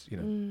seizure. It was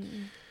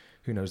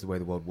who knows the way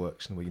the world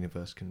works and the way the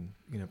universe can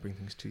bring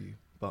things to you.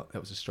 But that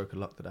was a stroke of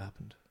luck that it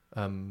happened.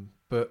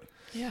 But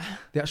Yeah.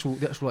 the actual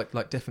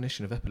like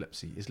definition of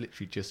epilepsy is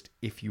literally just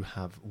if you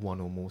have one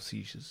or more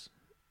seizures.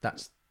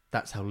 That's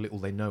how little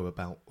they know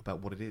about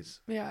what it is.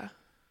 Yeah.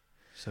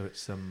 So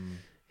it's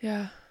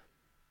Yeah.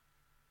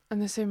 And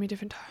there's so many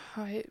different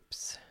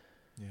types.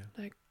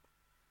 yeah.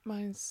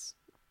 Mine's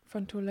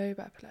frontal lobe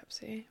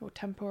epilepsy or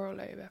temporal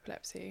lobe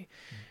epilepsy,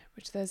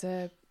 which there's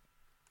a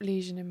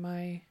lesion in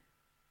my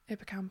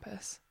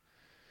hippocampus,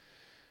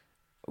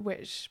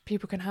 which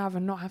people can have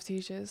and not have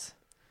seizures.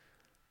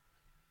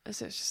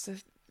 So it's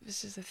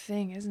just a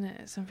thing, isn't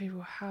it? Some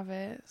people have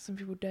it, some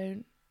people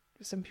don't.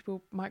 Some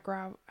people might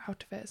grow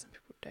out of it, some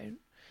people don't.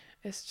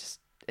 It's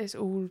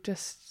all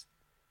just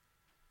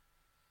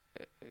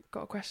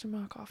got a question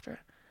mark after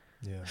it.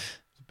 Yeah, it's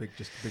a big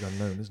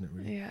unknown, isn't it?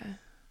 Really. Yeah.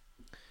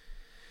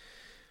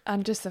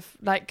 And just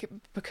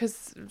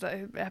because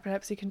the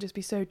epilepsy can just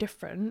be so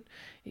different,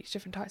 each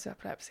different types of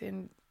epilepsy,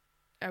 and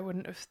I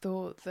wouldn't have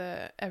thought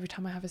that every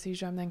time I have a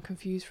seizure I'm then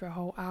confused for a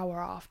whole hour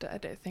after. I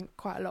don't think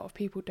quite a lot of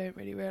people don't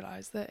really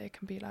realise that it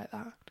can be like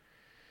that.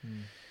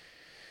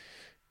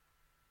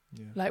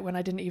 Yeah. Like when I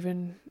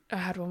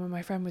had one when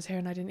my friend was here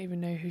and I didn't even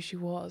know who she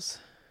was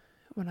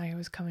when I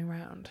was coming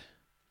round.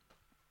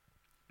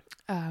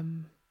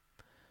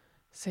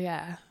 So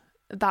yeah,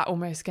 that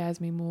almost scares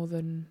me more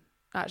than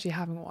actually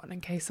having one, in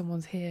case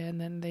someone's here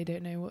and then they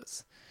don't know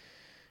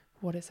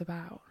what it's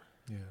about.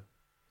 Yeah.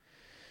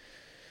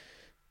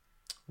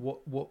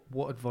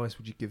 What advice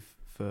would you give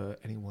for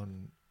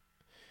anyone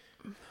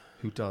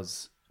who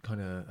does kind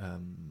of I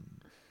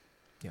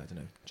don't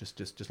know, just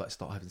like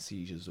start having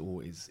seizures,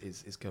 or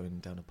is going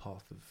down a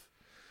path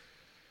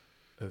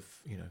of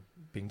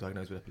being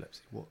diagnosed with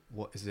epilepsy?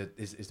 What is there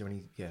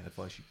any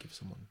advice you'd give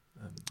someone?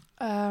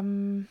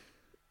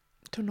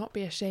 To not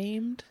be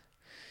ashamed.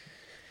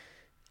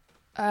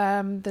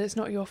 That it's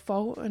not your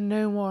fault and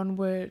no one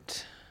would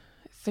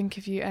think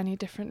of you any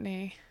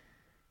differently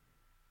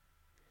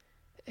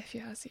if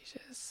you had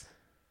seizures.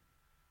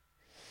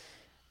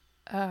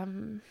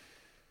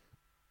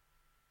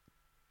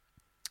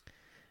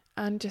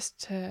 And just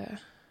to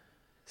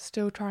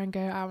still try and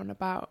go out and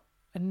about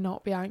and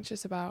not be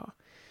anxious about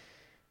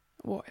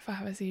what if I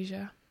have a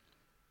seizure.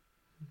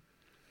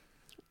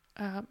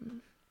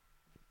 And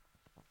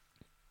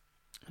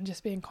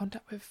just be in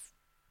contact with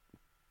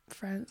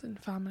friends and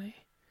family.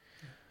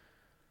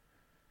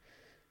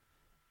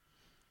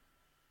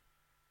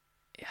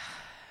 Yeah.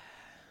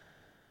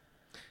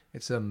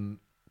 It's just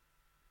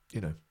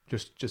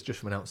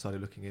from an outsider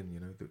looking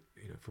in,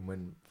 from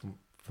when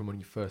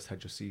you first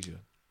had your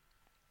seizure,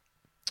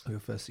 or your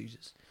first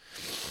seizures,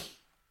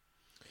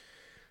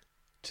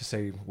 to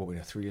say what we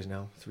know 3 years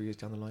now, 3 years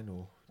down the line,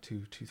 or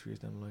 3 years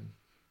down the line.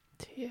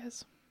 2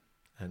 years.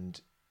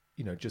 And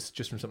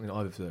just from something that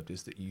I've observed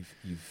is that you've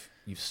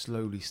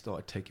slowly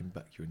started taking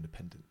back your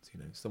independence.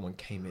 Someone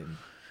came in.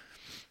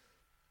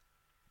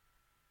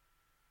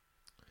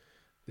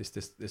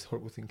 This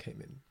horrible thing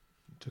came in,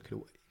 and took it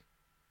away,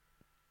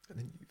 and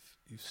then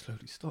you've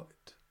slowly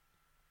started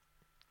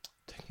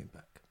taking it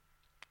back.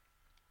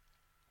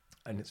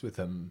 And it's with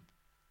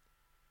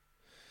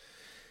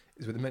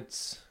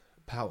immense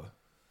power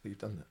that you've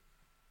done that,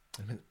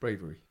 immense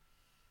bravery,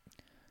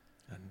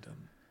 and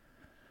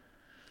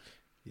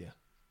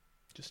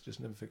just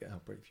never forget how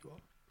brave you are,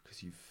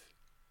 because you've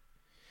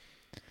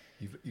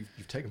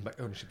taken back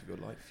ownership of your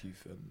life.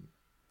 You've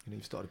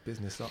started a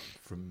business up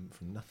from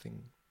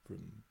nothing,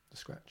 from the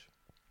scratch.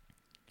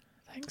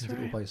 Thanks, you did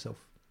it Ray. all by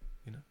yourself.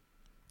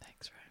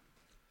 Thanks, Ray.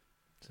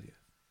 So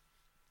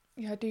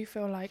Yeah, I do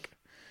feel like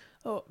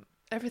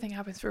everything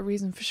happens for a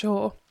reason, for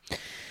sure.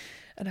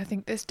 And I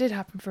think this did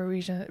happen for a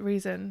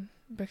reason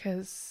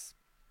because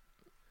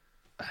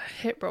I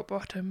hit rock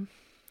bottom,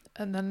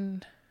 and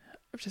then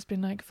I've just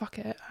been like, fuck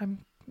it, I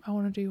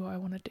want to do what I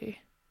want to do.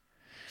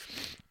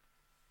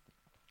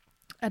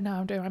 And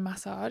now I'm doing my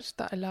massage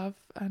that I love,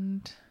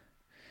 and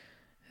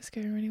it's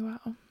going really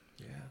well.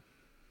 yeah,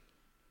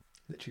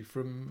 literally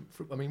from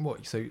I mean,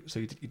 what? So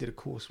you did a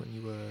course when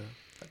you were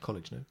at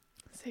college, no?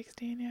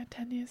 16, yeah,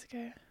 10 years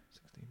ago.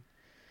 16.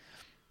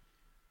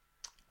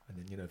 And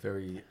then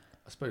very,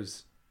 I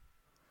suppose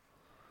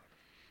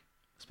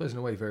in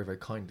a way, very, very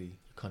kindly, you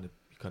kind of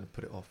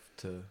put it off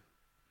to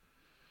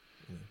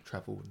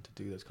travel and to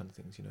do those kind of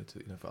things,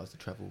 for us to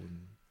travel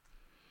and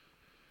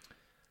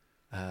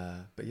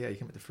but yeah, you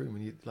came at the Froome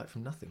and you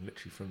from nothing,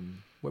 literally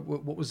from what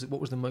was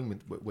the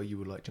moment where you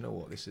were like, do you know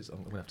what, this is,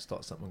 I'm gonna have to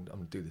start something, I'm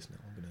gonna do this now,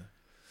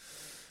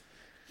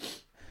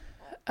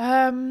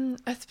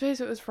 I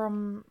suppose it was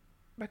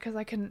because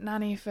I couldn't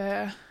nanny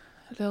for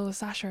little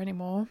Sasha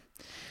anymore.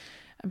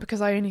 And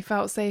because I only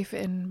felt safe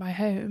in my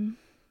home,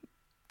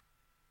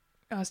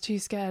 I was too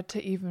scared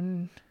to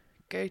even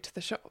go to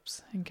the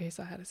shops in case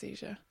I had a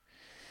seizure.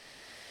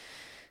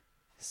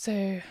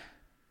 So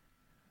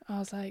I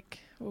was like,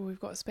 well, we've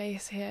got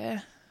space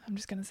here. I'm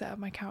just going to set up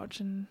my couch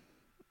and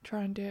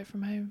try and do it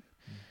from home.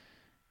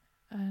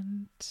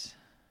 And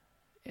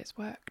it's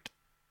worked.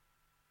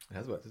 It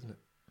has worked, isn't it?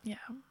 Yeah.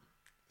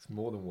 It's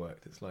more than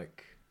worked. It's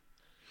like,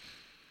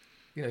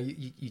 you know,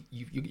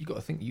 you got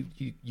to think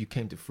you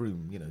came to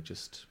Frome, you know,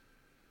 just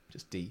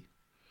D.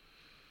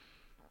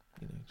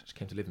 You know, just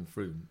came to live in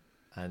Frome,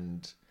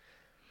 and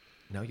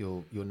now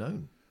you're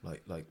known.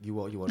 Like you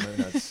are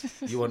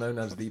known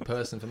as the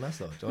person for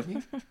massage, aren't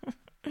you?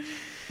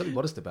 Don't be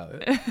modest about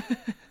it.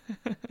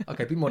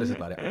 Okay, be modest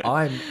about it.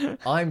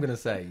 I'm gonna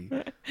say,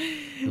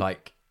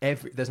 like,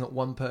 there's not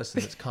one person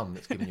that's come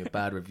that's given you a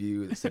bad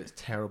review, that said it's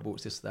terrible,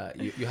 it's this,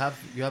 that. You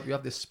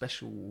have this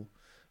special,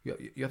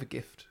 you have a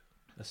gift,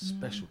 a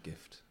special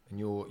gift, and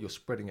you're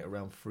spreading it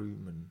around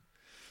Frome,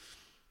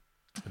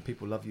 and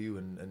people love you,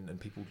 and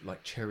people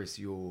like cherish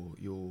your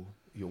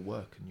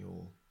work and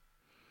your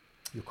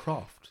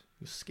craft,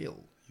 your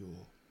skill, your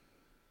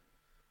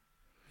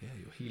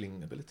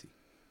healing ability.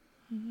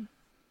 Which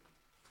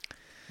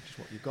is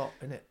what you got,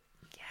 isn't it?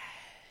 Yeah.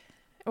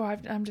 Well,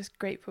 I'm just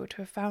grateful to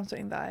have found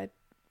something that I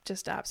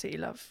just absolutely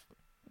love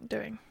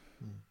doing.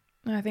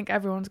 And I think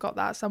everyone's got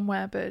that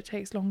somewhere, but it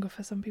takes longer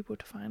for some people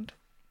to find.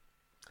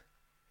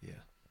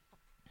 Yeah.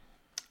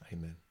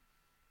 Amen.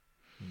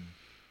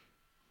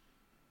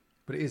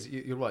 But it is,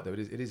 you're right though, it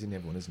is in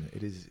everyone, isn't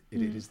it?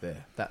 It is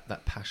there.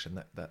 That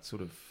passion, that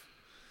sort of,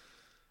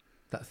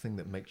 that thing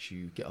that makes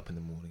you get up in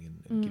the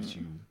morning and gives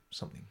you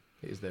something.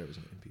 It is there,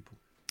 isn't it, in people?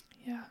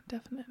 Yeah,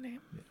 definitely.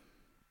 Yeah.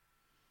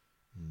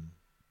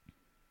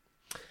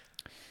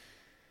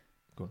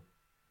 Go on.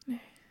 No.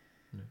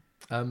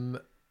 No.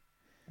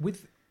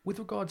 With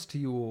regards to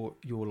your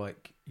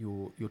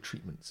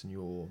treatments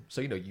and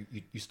so you know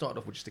you started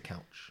off with just a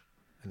couch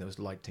and there was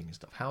lighting and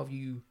stuff. How have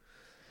you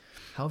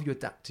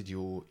adapted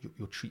your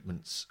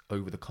treatments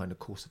over the kind of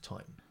course of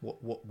time?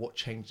 What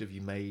change have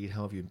you made?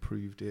 How have you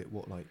improved it?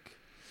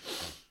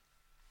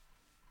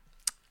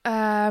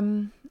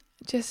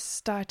 Just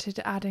started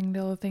adding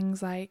little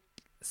things like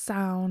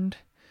sound.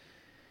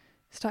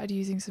 Started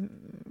using some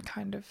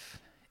kind of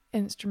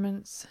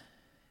instruments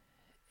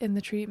in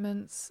the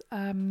treatments.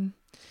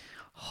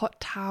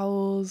 Hot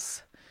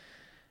towels,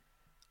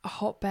 a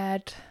hot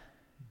bed.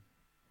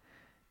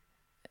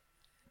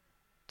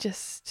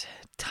 Just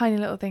tiny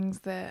little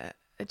things that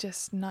are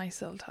just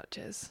nice little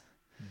touches.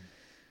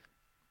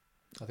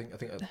 I think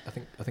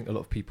a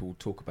lot of people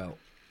talk about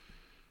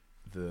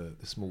the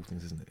small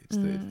things, isn't it? It's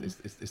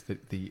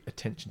the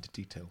attention to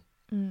detail,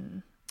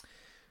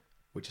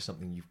 which is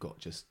something you've got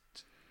just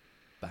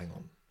bang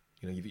on.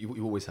 You know,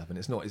 you always have, and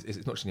it's not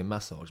just in your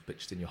massage, but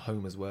just in your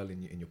home as well,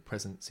 in your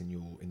presence, in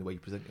the way you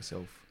present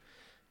yourself.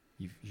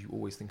 You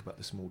always think about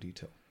the small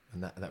detail,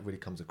 and that really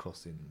comes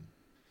across in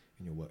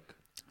your work.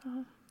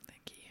 Oh,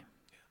 thank you.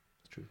 Yeah,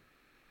 it's true.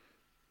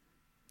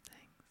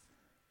 Thanks.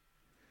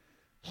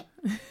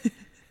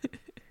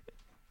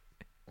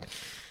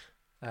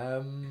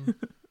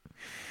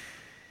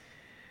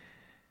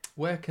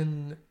 Where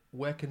can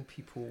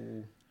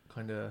people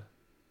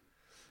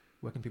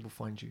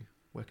find you?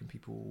 Where can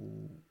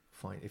people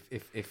find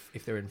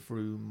if they're in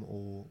Frome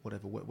or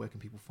whatever? Where can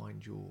people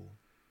find your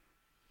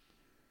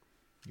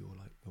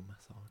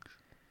massage,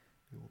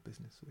 your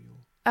business, or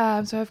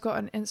your? So I've got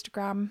an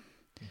Instagram,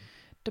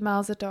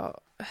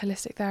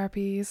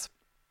 demelza.holistictherapies.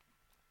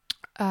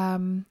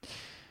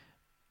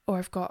 Or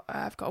I've got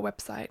a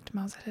website,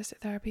 Demelza Holistic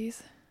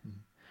Therapies.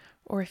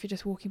 Or if you're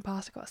just walking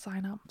past, I've got a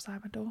sign up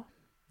beside my door.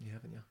 You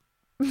haven't, yeah.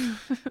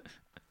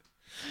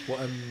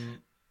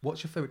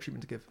 What's your favourite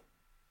treatment to give?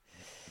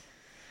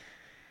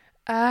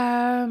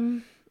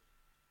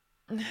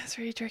 It's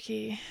really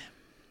tricky.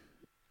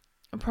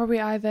 Probably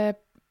either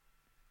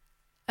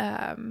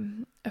a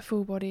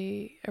full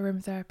body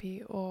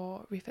aromatherapy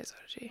or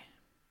reflexology.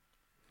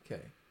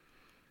 Okay.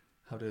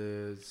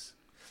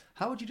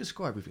 How would you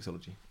describe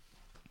reflexology?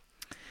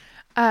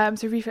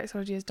 So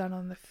reflexology is done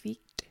on the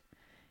feet.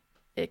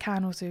 It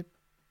can also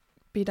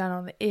be done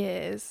on the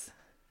ears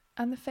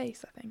and the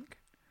face, I think.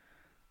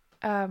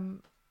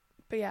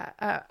 But yeah,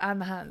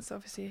 and the hands,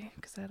 obviously,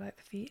 because I like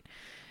the feet.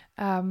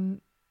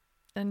 And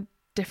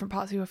different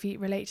parts of your feet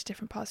relate to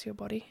different parts of your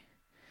body.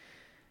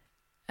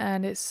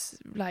 And it's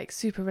like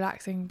super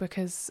relaxing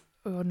because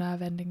your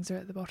nerve endings are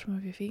at the bottom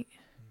of your feet.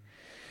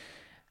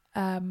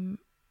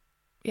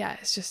 Yeah,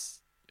 it's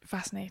just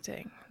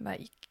fascinating.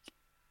 Like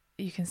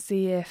you can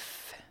see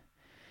if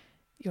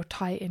you're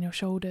tight in your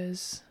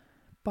shoulders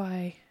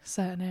by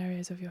certain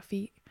areas of your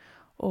feet,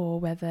 or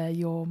whether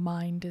your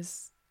mind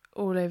is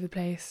all over the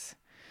place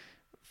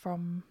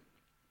from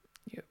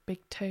your big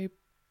toe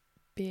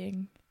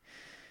being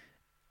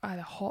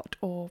either hot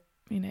or,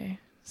 you know,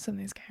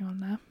 something's going on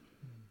there.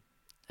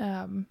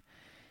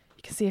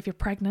 You can see if you're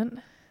pregnant.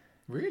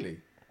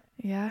 Really?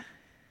 Yeah.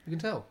 You can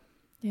tell?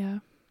 Yeah.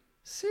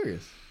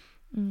 Serious?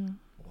 Mm.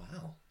 Wow.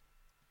 Wow.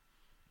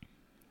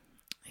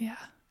 Yeah.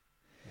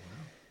 Wow.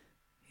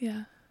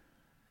 Yeah.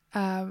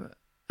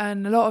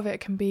 And a lot of it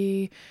can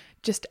be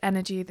just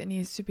energy that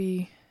needs to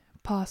be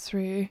passed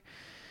through,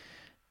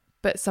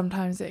 but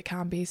sometimes it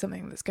can be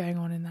something that's going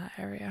on in that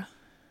area.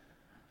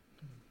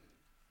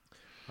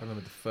 I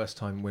remember the first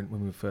time when we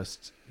were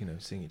first,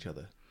 seeing each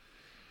other.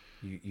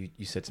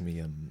 You said to me,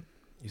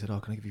 you said, "Oh,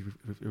 can I give you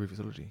a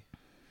reflexology?"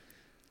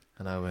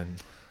 And I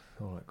went,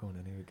 "All right, go on,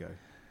 then.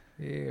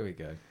 Here we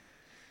go."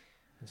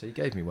 And so you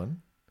gave me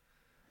one,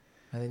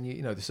 and then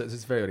this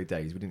is very early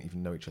days. We didn't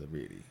even know each other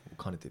really. We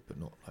kind of did, but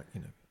not like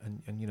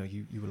And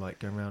you were like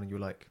going around, and you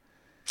were like,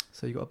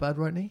 "So you got a bad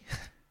right knee?"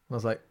 And I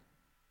was like,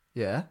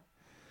 "Yeah."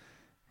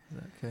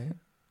 Okay,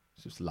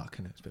 it's just luck,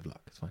 innit? It's a bit of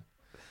luck. It's fine.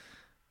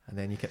 And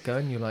then you kept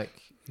going. You're like,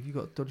 "Have you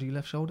got a dodgy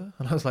left shoulder?"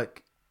 And I was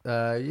like,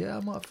 "Yeah,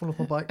 I might have fallen off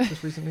my bike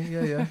just recently.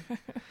 Yeah."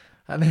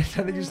 And then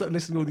you start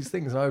listening to all these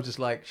things, and I was just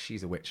like,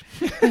 "She's a witch."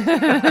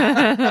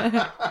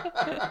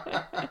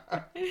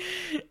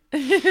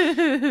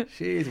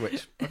 She's a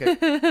witch. Okay.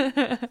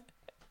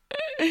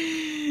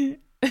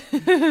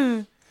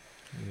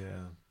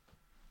 Yeah.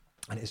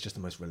 And it's just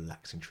the most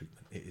relaxing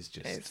treatment. It is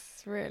just.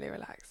 It's really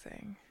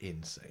relaxing.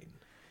 Insane.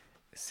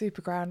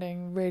 Super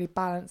grounding, really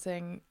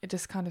balancing. It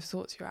just kind of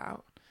sorts you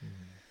out.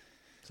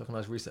 It's like a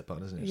nice reset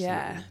button, isn't it?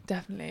 Yeah,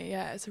 definitely.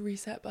 Yeah, it's a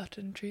reset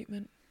button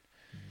treatment.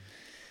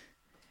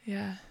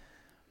 Yeah.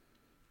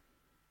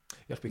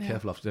 You have to be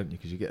careful after, don't you?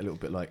 Because you get a little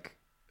bit like,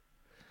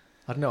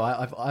 I don't know.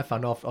 I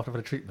found after I've had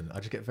a treatment, I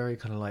just get very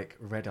kind of like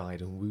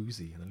red-eyed and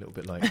woozy and a little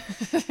bit like.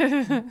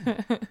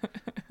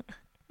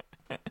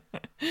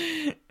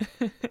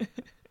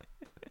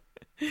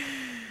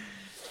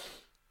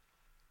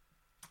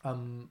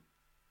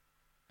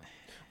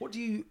 What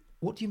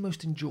do you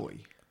most enjoy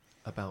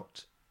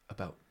about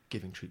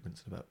giving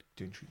treatments and about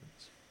doing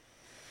treatments?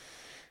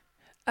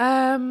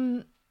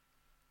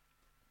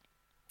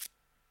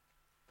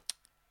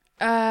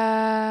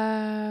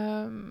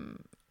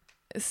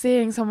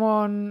 Seeing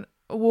someone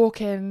walk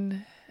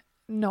in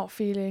not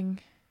feeling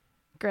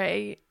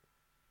great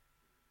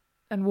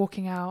and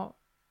walking out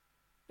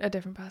a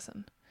different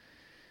person,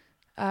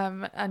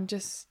 and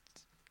just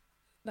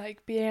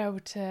like being able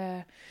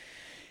to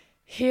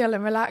heal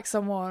and relax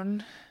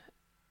someone,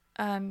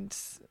 and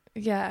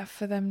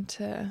for them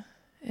to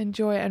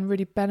enjoy it and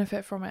really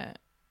benefit from it.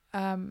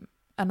 And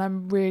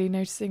I'm really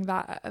noticing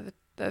that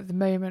at the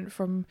moment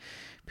from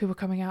people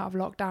coming out of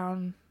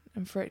lockdown,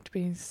 and for it to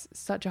be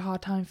such a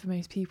hard time for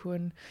most people,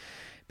 and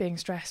being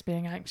stressed,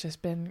 being anxious,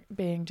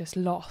 being just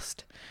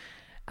lost,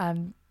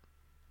 and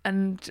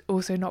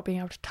also not being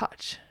able to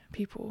touch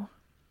people.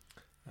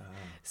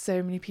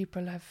 So many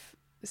people have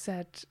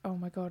said, "Oh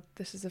my God,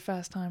 this is the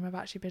first time I've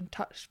actually been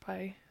touched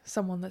by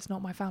someone that's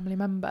not my family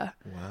member."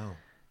 Wow.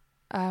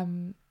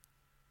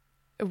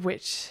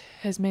 Which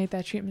has made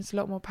their treatments a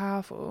lot more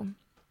powerful,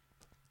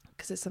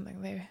 because it's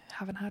something they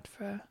haven't had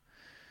for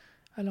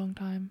a long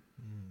time.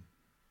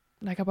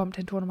 Like, I bumped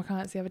into one of my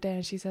clients the other day,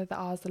 and she said that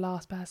I was the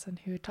last person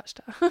who had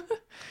touched her.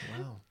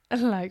 Wow.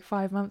 Like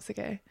 5 months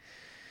ago.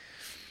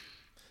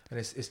 And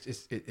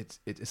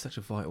it's such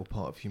a vital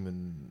part of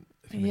human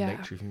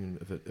nature,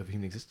 of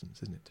human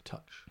existence, isn't it? To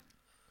touch.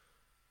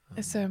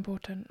 It's so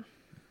important.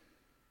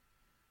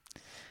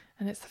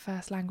 And it's the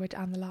first language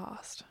and the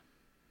last.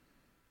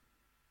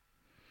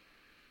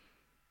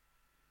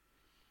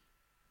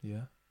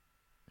 Yeah.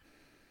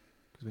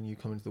 Because when you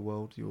come into the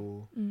world,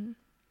 you're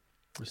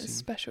received. It's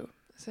special.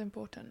 It's so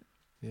important.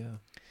 Yeah.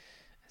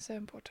 It's so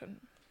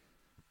important.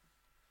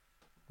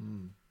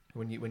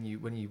 When you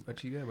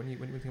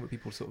think about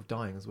people sort of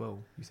dying as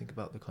well, you think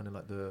about the kind of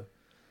like the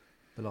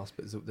last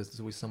bit. There's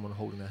always someone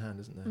holding their hand,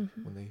 isn't there?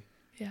 When they.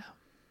 Yeah.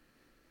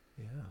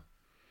 Yeah.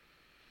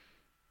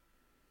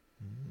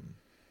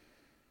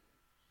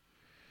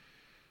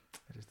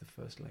 It is the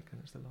first leg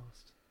and it's the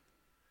last.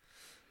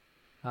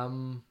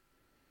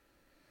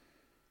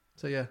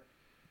 So yeah,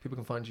 people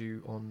can find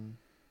you on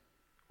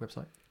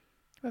website.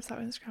 Website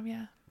or Instagram,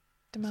 yeah.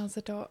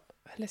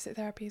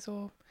 Demelza.holistictherapies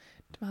or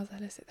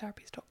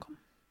demelzaholistictherapies.com.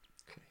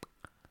 Okay.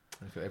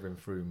 And if you're ever in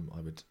Frome,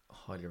 I would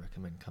highly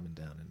recommend coming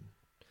down and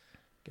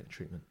getting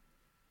treatment,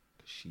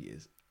 because she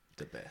is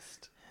the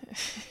best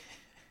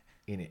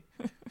in it.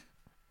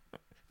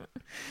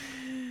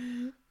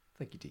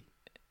 Thank you, Dee.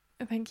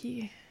 Thank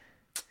you.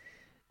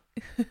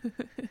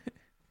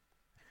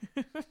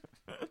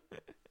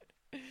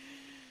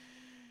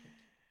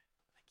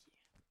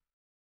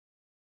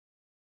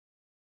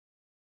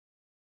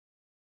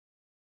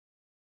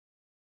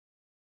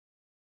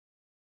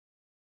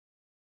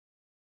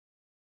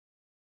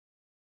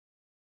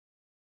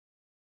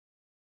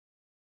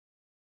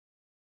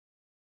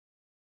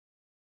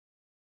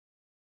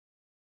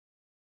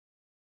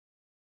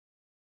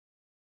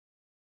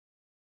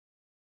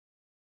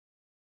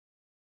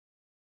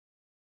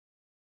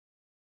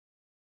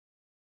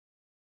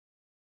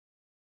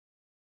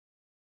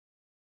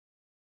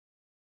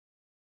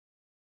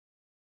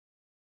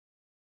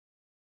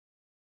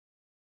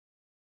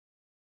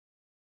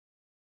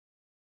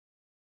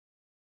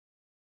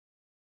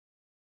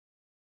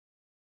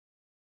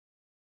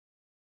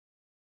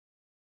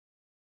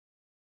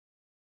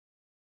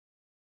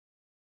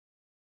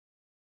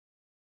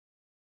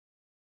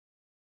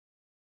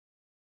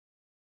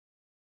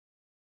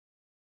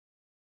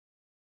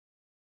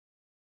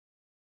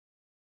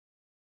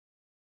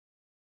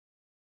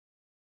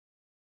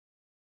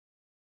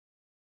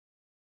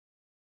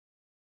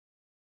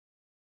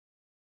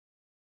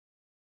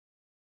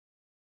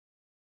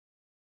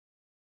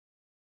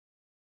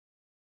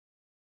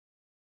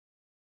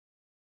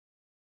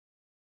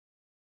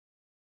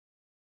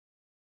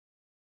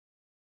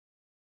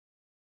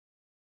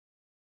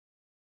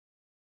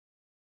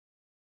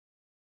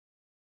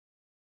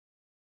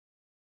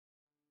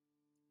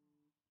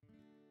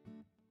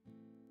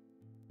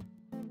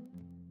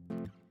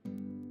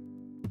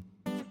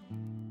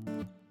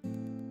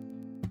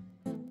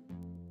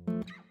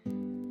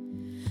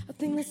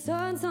 Think the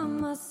sun's on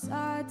my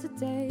side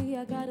today.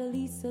 I got a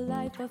lease of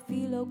life, I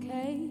feel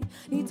okay.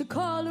 Need to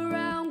call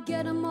around,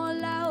 get them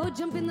all out,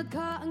 jump in the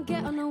car and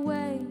get on our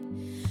way.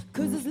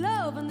 Cause there's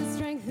love and there's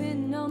strength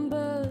in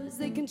numbers.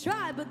 They can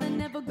try but they're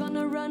never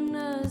gonna run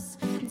us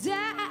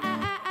down.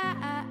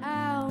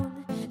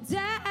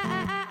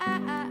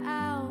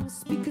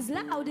 Speakers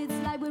loud, it's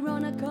like we're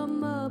on a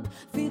come up.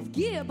 Fifth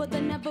gear but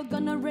they're never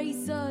gonna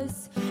race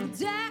us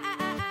down.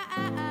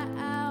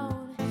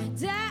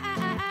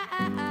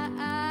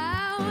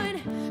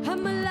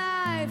 I'm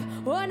alive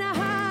on a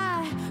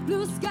high,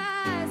 blue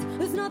skies,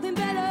 there's nothing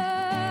better.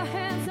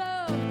 Hands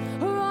up,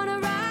 we're on a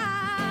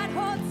ride,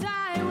 hold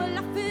tight, we're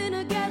laughing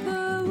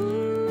together.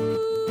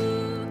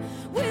 Ooh,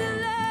 we'll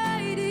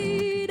light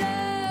it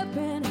up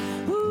and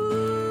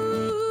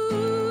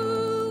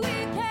ooh,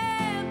 we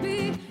can't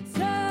be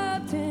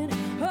stopped and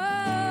oh,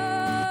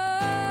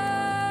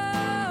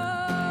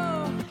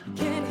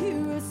 can't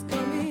hear us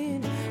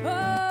coming. Oh,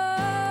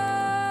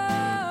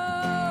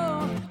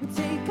 we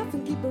take off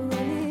and keep it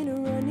running.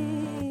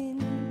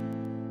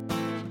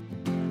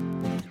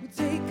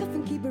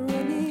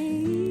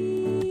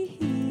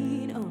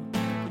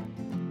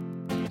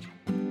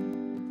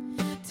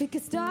 Take a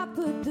stop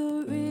at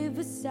the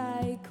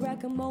riverside,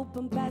 crack 'em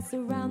open, pass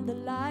around the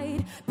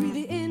light. Breathe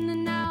it in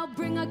and out,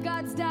 bring our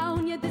guards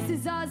down. Yeah, this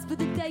is ours for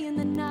the day and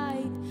the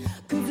night.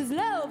 Cause there's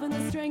love and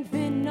there's strength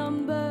in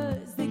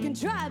numbers. They can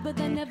try but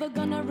they're never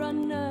gonna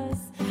run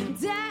us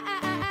down.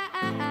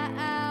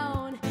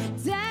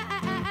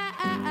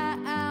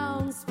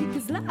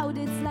 Speakers loud,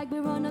 it's like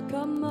we're on a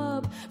come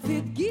up.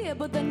 Fifth gear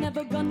but they're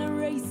never gonna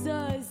race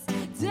us